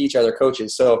coaches and teach other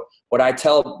coaches. So what I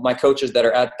tell my coaches that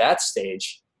are at that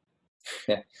stage,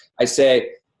 I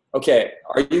say, okay,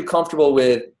 are you comfortable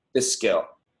with this skill?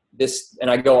 And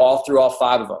I go all through all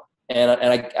 5 of them. And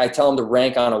I tell them to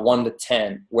rank on a 1 to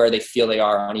 10 where they feel they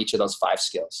are on each of those 5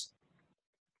 skills.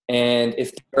 And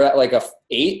if they're at like a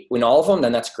 8 in all of them,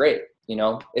 then that's great.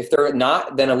 If they're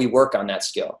not, then we work on that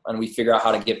skill and we figure out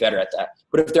how to get better at that.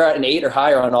 But if they're at an 8 or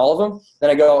higher on all of them, then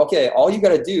I go, okay, all you got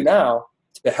to do now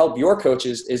to help your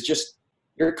coaches is just,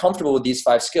 you're comfortable with these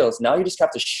 5 skills. Now you just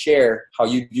have to share how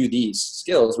you do these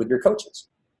skills with your coaches.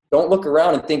 Don't look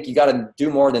around and think you got to do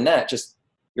more than that. Just,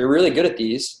 you're really good at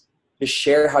these. Just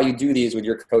share how you do these with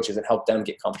your coaches and help them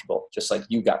get comfortable, just like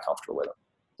you got comfortable with them.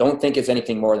 Don't think it's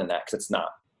anything more than that, because it's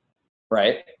not,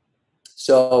 right?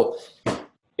 So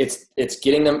it's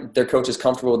getting their coaches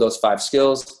comfortable with those 5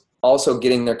 skills, also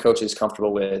getting their coaches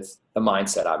comfortable with the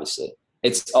mindset, obviously.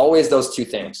 It's always those 2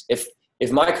 things.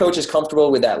 If my coach is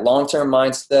comfortable with that long-term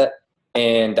mindset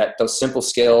and those simple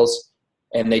skills,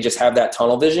 and they just have that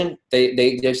tunnel vision,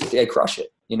 they crush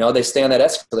it. They stay on that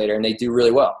escalator and they do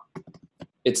really well.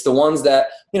 It's the ones that,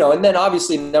 and then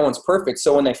obviously no one's perfect.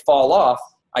 So when they fall off,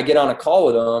 I get on a call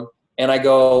with them and I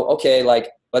go, okay,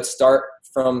 let's start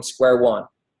from square one.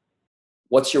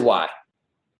 What's your why?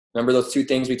 Remember those 2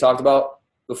 things we talked about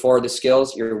before, the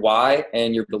skills, your why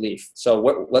and your belief.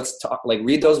 So let's talk,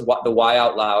 read the why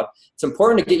out loud. It's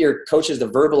important to get your coaches to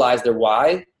verbalize their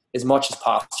why as much as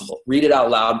possible. Read it out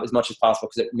loud as much as possible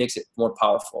because it makes it more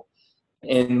powerful.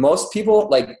 And most people,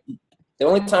 the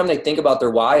only time they think about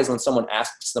their why is when someone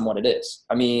asks them what it is.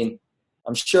 I mean,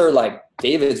 I'm sure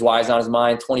David's why is on his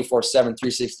mind 24/7,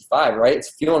 365, right? It's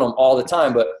fueling them all the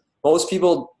time. But most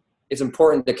people, it's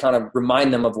important to kind of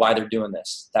remind them of why they're doing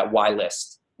this, that why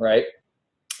list, right?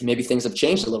 Maybe things have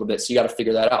changed a little bit, so you got to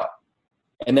figure that out.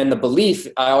 And then the belief,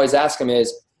 I always ask them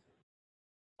is,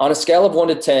 on a scale of 1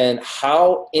 to 10,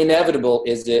 how inevitable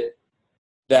is it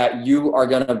that you are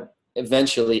going to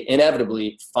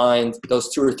inevitably find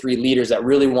those 2 or 3 leaders that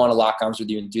really want to lock arms with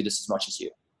you and do this as much as you?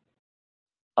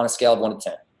 On a scale of 1 to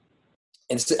 10.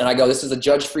 And I go, this is a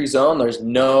judge-free zone.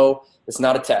 It's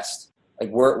not a test.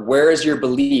 Like where is your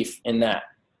belief in that?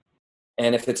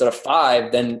 And if it's at a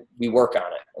 5, then we work on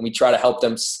it. And we try to help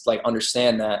them like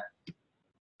understand that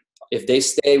if they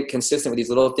stay consistent with these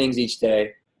little things each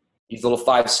day, these little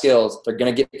 5 skills, they're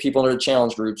going to get people into the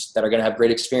challenge groups that are going to have great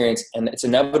experience. And it's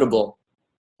inevitable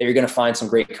that you're going to find some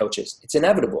great coaches. It's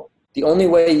inevitable. The only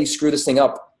way you screw this thing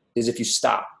up is if you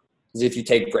stop, is if you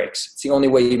take breaks. It's the only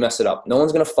way you mess it up. No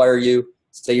one's going to fire you,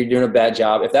 say you're doing a bad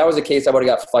job. If that was the case, I would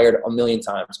have got fired a million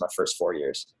times my first 4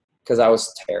 years because I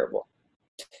was terrible.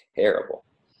 Terrible.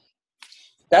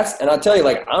 And I'll tell you,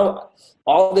 like,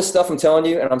 all this stuff I'm telling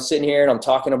you, and I'm sitting here and I'm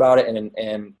talking about it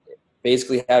and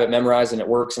basically have it memorized and it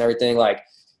works and everything. Like,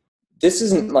 this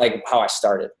isn't like how I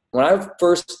started. When I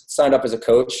first signed up as a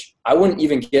coach, I wouldn't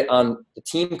even get on the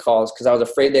team calls because I was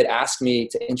afraid they'd ask me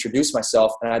to introduce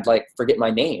myself and I'd like forget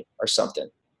my name or something,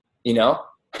 you know?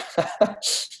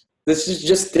 This is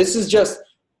just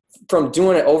from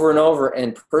doing it over and over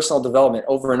and personal development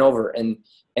over and over and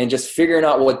just figuring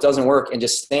out what doesn't work and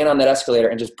just staying on that escalator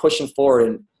and just pushing forward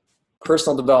and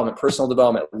personal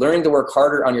development, learning to work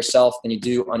harder on yourself than you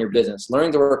do on your business,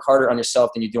 learning to work harder on yourself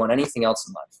than you do on anything else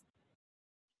in life.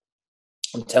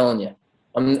 I'm telling you,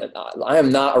 I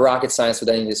am not a rocket science with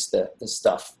any of this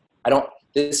stuff.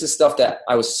 This is stuff that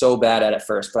I was so bad at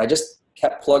first, but I just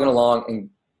kept plugging along.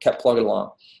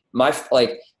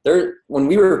 When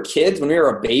we were kids, when we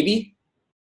were a baby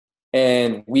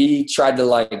and we tried to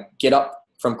like get up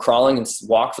from crawling and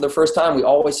walk for the first time, we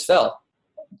always fell.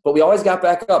 But we always got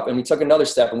back up and we took another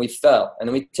step and we fell. And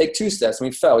then we take 2 steps and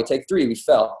we fell. We take 3, we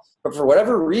fell. But for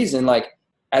whatever reason, like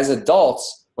as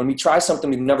adults, when we try something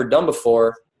we've never done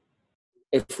before,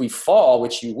 if we fall,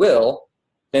 which you will,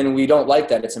 then we don't like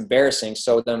that. It's embarrassing.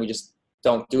 So then we just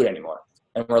don't do it anymore.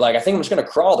 And we're like, I think I'm just going to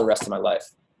crawl the rest of my life.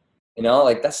 You know,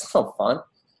 like that's no fun.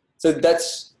 So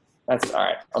that's all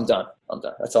right. I'm done.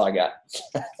 That's all I got.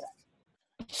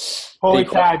 Holy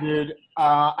cow, dude.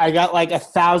 I got like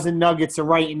 1,000 nuggets of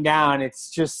writing down.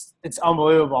 It's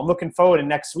unbelievable. I'm looking forward to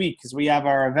next week because we have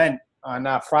our event on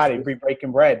Friday,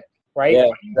 Breaking Bread, right?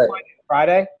 Yeah.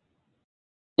 Friday?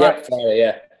 Yeah, Friday,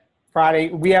 yeah. Friday.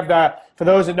 We have for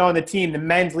those that know on the team, the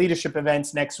men's leadership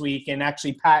events next week. And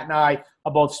actually, Pat and I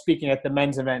are both speaking at the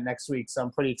men's event next week. So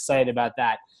I'm pretty excited about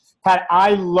that. Pat,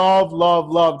 I love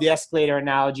the escalator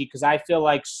analogy because I feel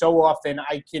like so often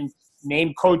I can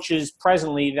name coaches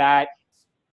presently that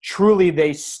truly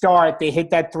they hit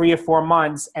that 3 or 4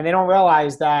 months and they don't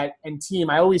realize that. And team,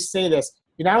 I always say this,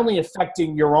 you're not only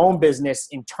affecting your own business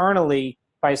internally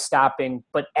by stopping,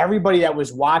 but everybody that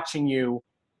was watching you,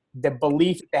 the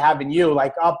belief that they have in you,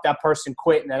 like, oh, that person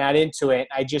quit and they're not into it.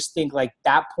 I just think like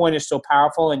that point is so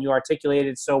powerful and you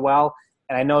articulated it so well.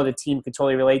 And I know the team can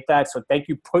totally relate that. So thank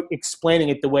you for explaining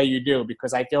it the way you do,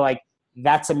 because I feel like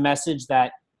that's a message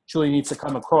that truly needs to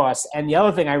come across. And the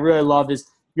other thing I really love is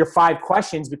your 5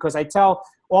 questions, because I tell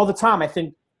all the time, I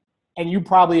think, and you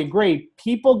probably agree,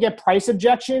 people get price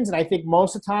objections. And I think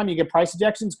most of the time you get price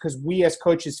objections because we as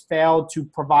coaches fail to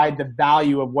provide the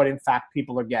value of what in fact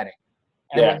people are getting.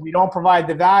 And when we don't provide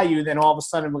the value, then all of a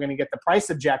sudden we're going to get the price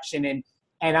objection.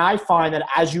 And I find that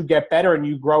as you get better and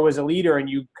you grow as a leader and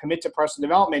you commit to personal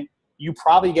development, you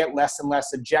probably get less and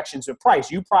less objections to price.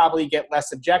 You probably get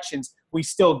less objections. We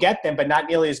still get them, but not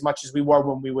nearly as much as we were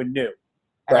when we were new.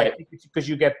 And right. I think it's because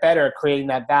you get better at creating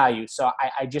that value. So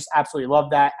I just absolutely love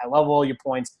that. I love all your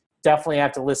points. Definitely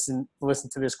have to listen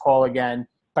to this call again.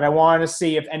 But I want to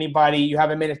see if anybody, you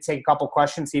have a minute to take a couple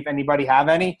questions, see if anybody have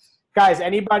any. Guys,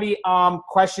 anybody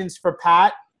questions for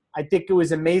Pat? I think it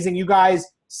was amazing. You guys,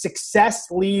 success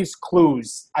leaves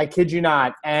clues. I kid you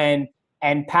not. And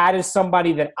Pat is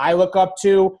somebody that I look up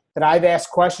to, that I've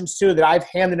asked questions to, that I've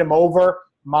handed him over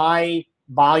my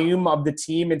volume of the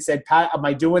team and said, Pat, am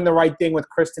I doing the right thing with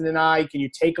Kristen and I? Can you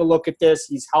take a look at this?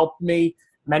 He's helped me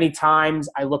many times.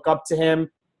 I look up to him.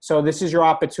 So this is your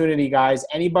opportunity, guys.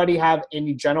 Anybody have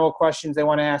any general questions they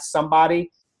want to ask somebody?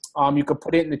 You could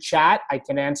put it in the chat. I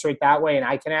can answer it that way, and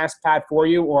I can ask Pat for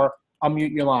you, or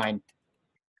unmute your line.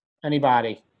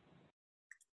 Anybody?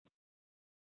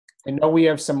 I know we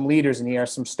have some leaders in here,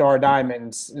 some star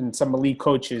diamonds and some elite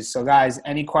coaches. So, guys,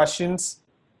 any questions?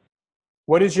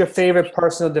 What is your favorite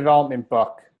personal development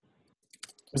book?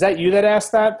 Was that you that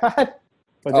asked that, Pat?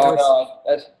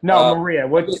 No, Maria.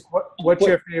 What's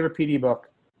your favorite PD book?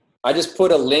 I just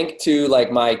put a link to like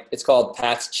it's called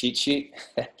Pat's cheat sheet.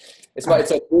 It's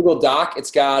a Google Doc.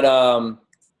 It's got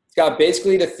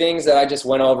basically the things that I just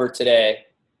went over today.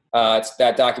 It's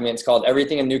that document. It's called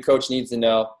Everything a New Coach Needs to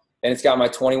Know. And it's got my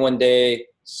 21-day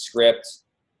script.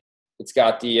 It's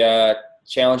got the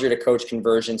Challenger to Coach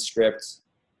conversion script.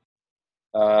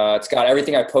 It's got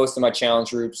everything I post in my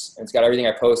challenge groups, and it's got everything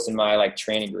I post in my like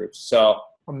training groups. So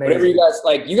Amazing. Whatever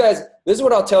you guys, this is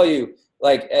what I'll tell you.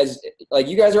 Like,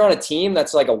 you guys are on a team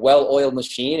that's like a well-oiled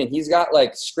machine, and he's got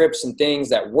like scripts and things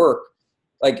that work.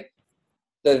 Like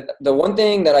the one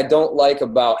thing that I don't like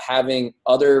about having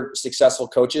other successful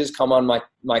coaches come on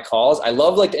my calls, I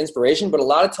love like the inspiration, but a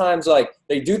lot of times like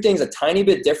they do things a tiny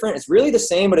bit different. It's really the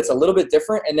same, but it's a little bit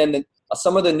different. And then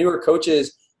some of the newer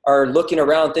coaches are looking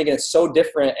around thinking it's so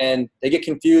different, and they get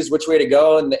confused which way to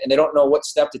go, and they don't know what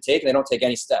step to take, and they don't take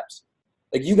any steps.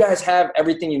 Like, you guys have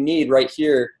everything you need right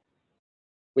here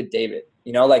with David,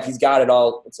 like he's got it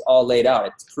all. It's all laid out.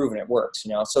 It's proven it works,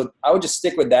 So I would just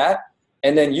stick with that,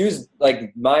 and then use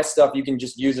like my stuff. You can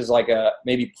just use as like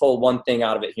maybe pull one thing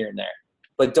out of it here and there,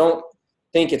 but don't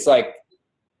think it's like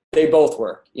they both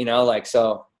work,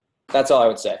 so that's all I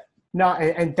would say. No,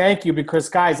 and thank you, because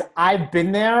guys, I've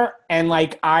been there, and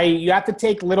like you have to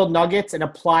take little nuggets and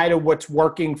apply to what's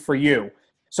working for you.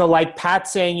 So like Pat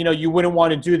saying, you wouldn't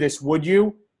want to do this, would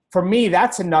you? For me,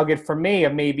 that's a nugget for me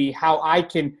of maybe how I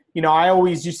can, I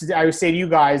always say to you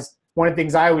guys, one of the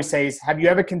things I always say is, have you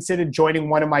ever considered joining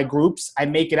one of my groups? I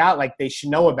make it out like they should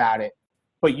know about it,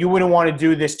 but you wouldn't want to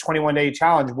do this 21-day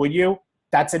challenge, would you?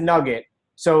 That's a nugget.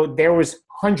 So there was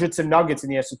hundreds of nuggets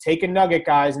in there. So take a nugget,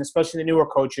 guys, and especially the newer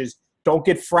coaches, don't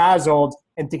get frazzled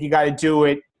and think you got to do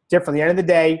it differently. At the end of the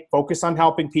day, focus on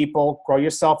helping people, grow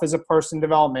yourself as a person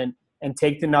development, and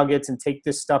take the nuggets and take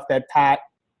this stuff that Pat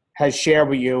has shared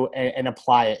with you and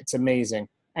apply it. It's amazing.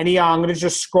 I'm going to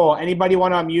just scroll. Anybody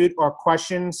want to unmute or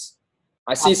questions?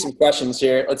 I see some questions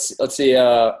here. Let's see.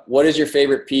 What is your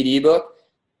favorite PD book?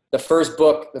 The first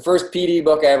PD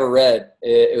book I ever read,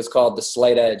 it was called The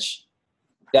Slight Edge.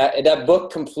 That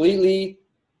book completely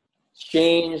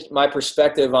changed my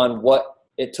perspective on what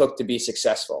it took to be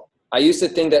successful. I used to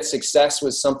think that success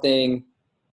was something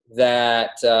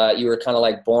that you were kind of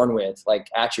like born with, like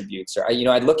attributes. Or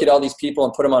I'd look at all these people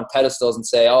and put them on pedestals and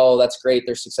say, oh, that's great,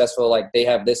 they're successful, like they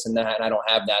have this and that, and I don't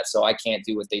have that, so I can't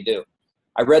do what they do.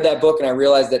 I read that book and I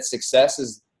realized that success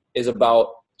is about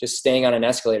just staying on an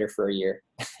escalator for a year.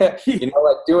 Like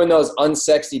doing those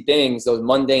unsexy things, those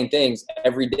mundane things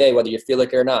every day, whether you feel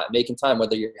like it or not, making time,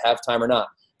 whether you have time or not,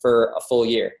 for a full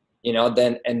year,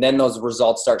 then those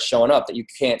results start showing up that you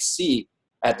can't see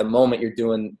at the moment you're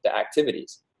doing the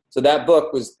activities. So that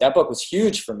book was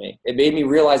huge for me. It made me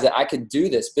realize that I could do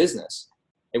this business.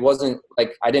 It wasn't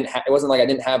like I didn't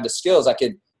have the skills. I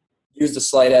could use the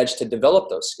slight edge to develop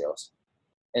those skills,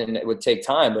 and it would take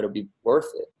time, but it would be worth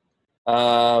it.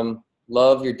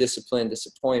 Love your discipline,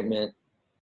 disappointment.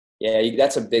 Yeah,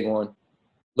 that's a big one.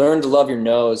 Learn to love your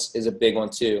no's is a big one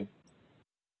too.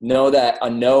 Know that a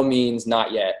no means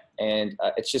not yet. And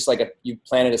it's just like you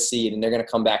planted a seed, and they're going to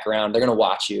come back around. They're going to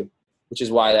watch you, which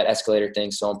is why that escalator thing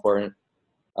is so important.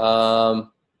 We're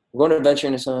going to venture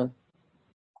into some.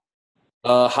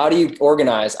 How do you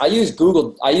organize? I use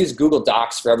Google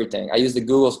Docs for everything. I use the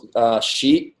Google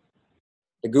Sheet,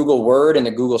 the Google Word, and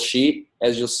the Google Sheet.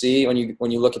 As you'll see when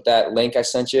you look at that link I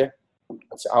sent you.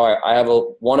 That's how I have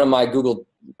one of my Google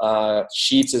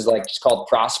Sheets is like, it's called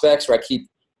Prospects, where I keep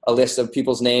a list of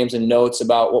people's names and notes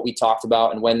about what we talked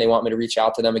about and when they want me to reach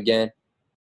out to them again.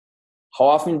 How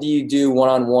often do you do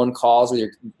one-on-one calls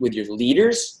with your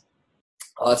leaders?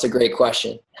 Oh, that's a great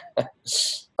question.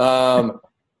 My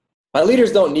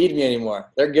leaders don't need me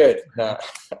anymore. They're good.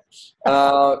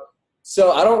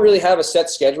 So I don't really have a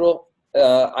set schedule.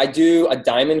 I do a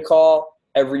diamond call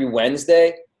every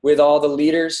Wednesday with all the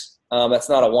leaders. That's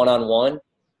not a one-on-one.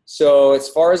 So as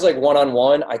far as like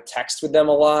one-on-one, I text with them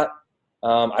a lot.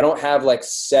 I don't have like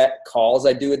set calls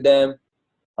I do with them.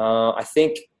 I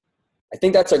think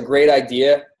that's a great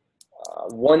idea.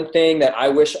 One thing that I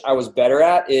wish I was better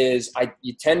at is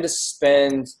you tend to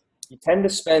spend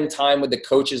time with the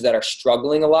coaches that are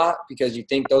struggling a lot, because you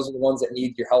think those are the ones that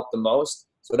need your help the most.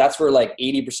 So that's where like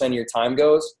 80% of your time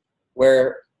goes,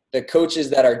 where the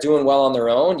coaches that are doing well on their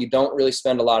own, you don't really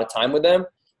spend a lot of time with them.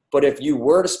 But if you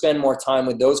were to spend more time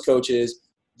with those coaches,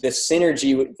 the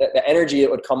synergy, the energy that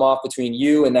would come off between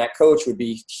you and that coach would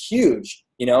be huge,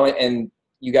 and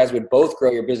you guys would both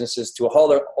grow your businesses to a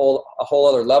whole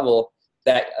other level,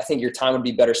 that I think your time would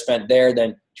be better spent there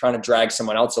than trying to drag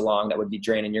someone else along that would be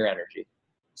draining your energy.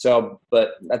 So,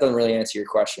 but that doesn't really answer your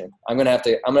question. I'm gonna have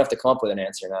to come up with an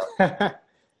answer now,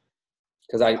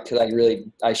 because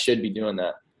I should be doing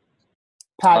that.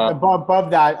 Pat, above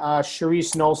that,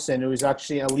 Sharice Nolson, who's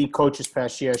actually Elite Coach this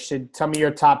past year, should tell me your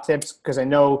top tips, because I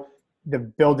know the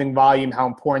building volume, how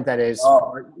important that is.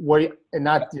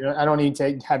 I don't need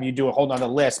to have you do a whole nother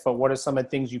list, but what are some of the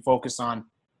things you focus on?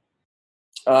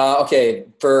 Okay,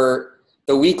 for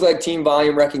the weak leg team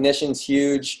volume recognition is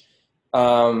huge.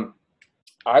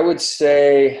 I would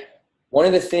say one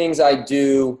of the things I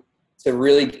do to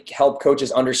really help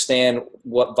coaches understand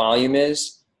what volume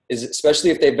is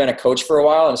especially if they've been a coach for a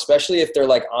while, and especially if they're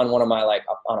like on one of my, like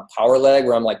on a power leg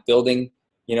where I'm like building,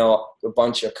 you know, a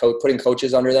bunch of putting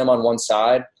coaches under them on one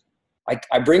side.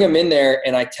 I bring them in there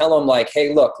and I tell them like,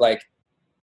 hey, look, like,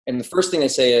 and the first thing they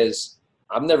say is,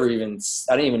 I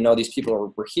didn't even know these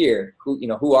people were here.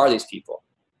 Who are these people?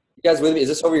 You guys with me? Is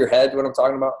this over your head, what I'm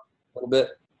talking about a little bit?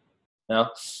 No?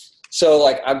 So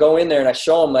like I go in there and I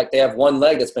show them like they have one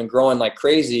leg that's been growing like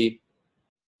crazy.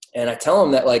 And I tell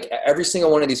them that like every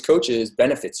single one of these coaches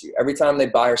benefits you. Every time they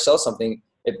buy or sell something,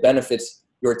 it benefits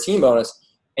your team bonus.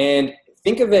 And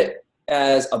think of it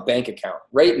as a bank account.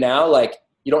 Right now, like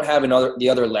you don't have the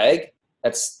other leg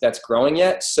that's growing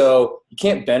yet. So you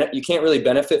can't really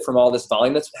benefit from all this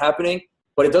volume that's happening,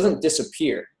 but it doesn't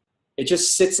disappear. It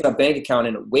just sits in a bank account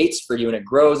and it waits for you, and it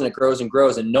grows and it grows and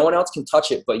grows, and no one else can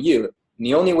touch it but you. And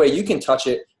the only way you can touch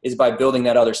it is by building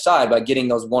that other side, by getting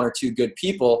those one or two good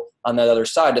people on that other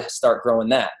side to start growing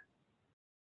that.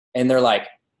 And they're like,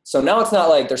 so now it's not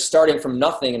like they're starting from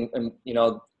nothing and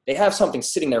they have something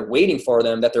sitting there waiting for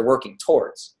them that they're working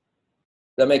towards.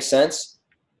 Does that make sense?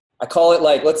 I call it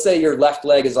like, let's say your left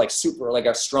leg is like super, like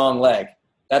a strong leg.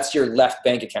 That's your left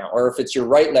bank account. Or if it's your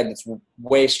right leg that's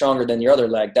way stronger than your other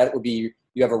leg, that would be,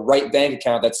 you have a right bank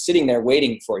account that's sitting there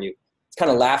waiting for you. It's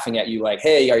kind of laughing at you like,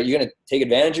 hey, are you going to take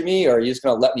advantage of me, or are you just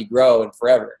going to let me grow and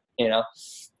forever,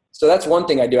 So that's one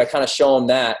thing I do. I kind of show them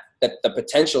that the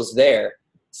potential's there,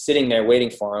 sitting there waiting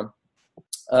for them.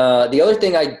 The other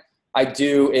thing I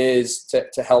do is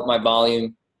to help my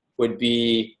volume would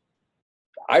be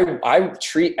I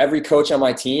treat every coach on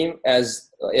my team as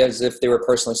if they were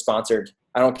personally sponsored.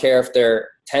 I don't care if they're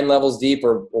 10 levels deep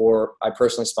or I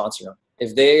personally sponsor them.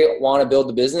 If they want to build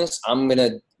the business, I'm going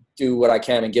to do what I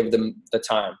can and give them the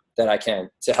time that I can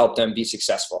to help them be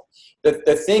successful.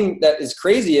 The thing that is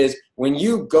crazy is when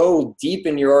you go deep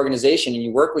in your organization and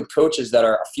you work with coaches that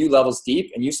are a few levels deep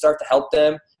and you start to help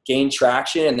them gain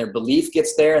traction and their belief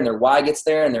gets there and their why gets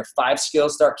there and their 5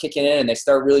 skills start kicking in and they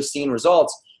start really seeing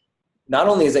results, not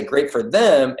only is it great for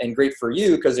them and great for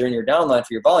you because they're in your downline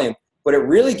for your volume, but it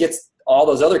really gets all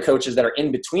those other coaches that are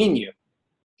in between you,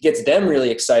 gets them really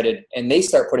excited, and they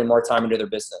start putting more time into their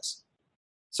business.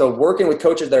 So working with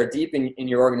coaches that are deep in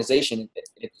your organization,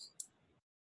 it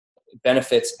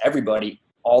benefits everybody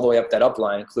all the way up that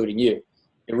upline, including you.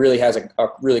 It really has a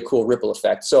really cool ripple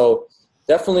effect. So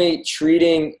definitely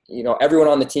treating everyone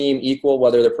on the team equal,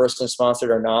 whether they're personally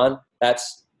sponsored or not.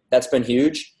 That's been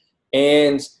huge.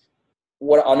 And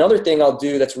another thing I'll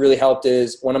do that's really helped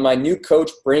is when my new coach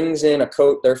brings in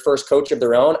their first coach of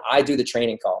their own, I do the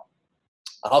training call.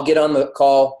 I'll get on the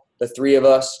call, the 3 of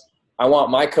us. I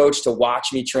want my coach to watch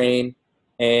me train,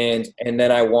 and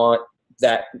then I want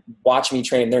that watch me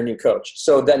train their new coach.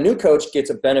 So that new coach gets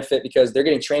a benefit because they're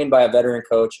getting trained by a veteran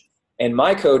coach, and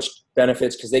my coach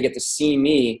benefits because they get to see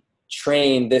me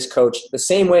train this coach the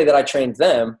same way that I trained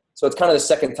them. So it's kind of the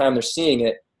second time they're seeing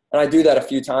it. And I do that a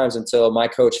few times until my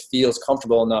coach feels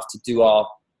comfortable enough to do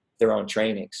all their own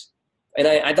trainings. And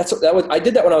I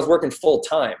did that when I was working full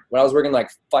time, when I was working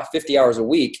like 50 hours a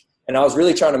week, and I was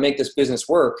really trying to make this business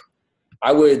work.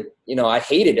 I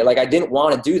hated it. Like I didn't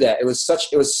want to do that. It was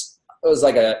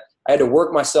like I had to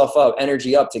work myself up,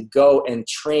 energy up to go and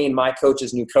train my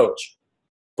coach's new coach.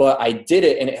 But I did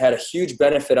it, and it had a huge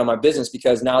benefit on my business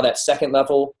because now that second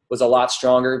level was a lot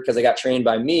stronger because I got trained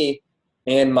by me.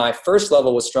 And my first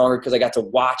level was stronger because I got to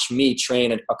watch me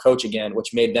train a coach again,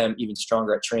 which made them even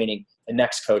stronger at training the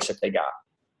next coach that they got.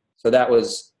 So that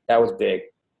was big.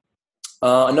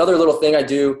 Another little thing I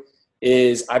do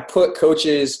is I put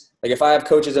coaches, like if I have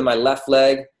coaches in my left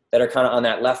leg that are kind of on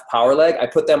that left power leg, I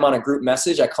put them on a group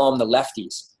message. I call them the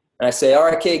lefties. And I say, all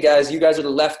right, okay, guys, you guys are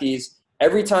the lefties.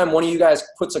 Every time one of you guys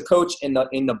puts a coach in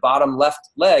the bottom left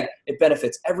leg, it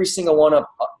benefits everyone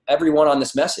on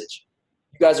this message.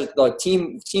 You guys are like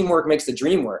teamwork makes the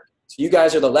dream work. So you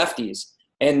guys are the lefties.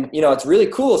 And, it's really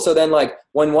cool. So then like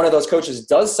when one of those coaches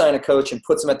does sign a coach and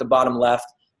puts them at the bottom left,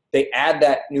 they add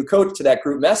that new coach to that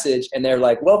group message and they're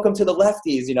like, welcome to the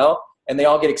lefties, and they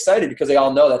all get excited because they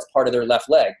all know that's part of their left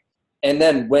leg. And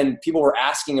then when people were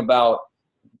asking about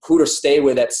who to stay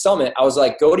with at Summit, I was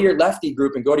like, go to your lefty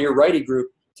group and go to your righty group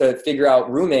to figure out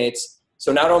roommates.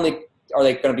 So not only are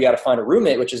they going to be able to find a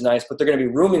roommate, which is nice, but they're going to be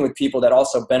rooming with people that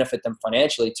also benefit them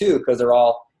financially too, because they're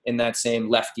all in that same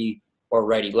lefty or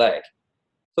righty leg.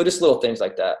 So just little things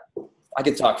like that. I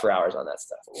could talk for hours on that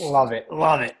stuff. Love it.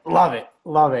 Love it. Love it.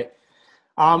 Love it.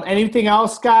 Anything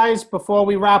else, guys, before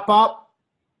we wrap up?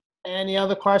 Any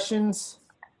other questions?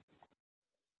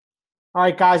 All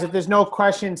right, guys, if there's no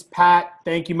questions, Pat,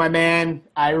 thank you, my man.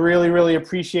 I really, really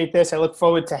appreciate this. I look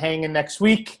forward to hanging next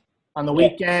week on the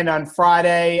weekend, on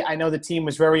Friday. I know the team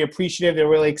was very appreciative. They're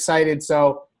really excited.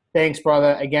 So thanks,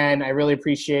 brother. Again, I really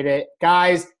appreciate it.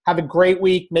 Guys, have a great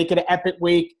week. Make it an epic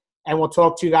week, and we'll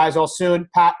talk to you guys all soon.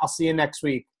 Pat, I'll see you next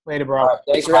week. Later, bro. All right,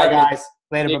 thanks for Bye, having me. guys.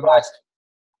 Later, See you bye-bye. guys.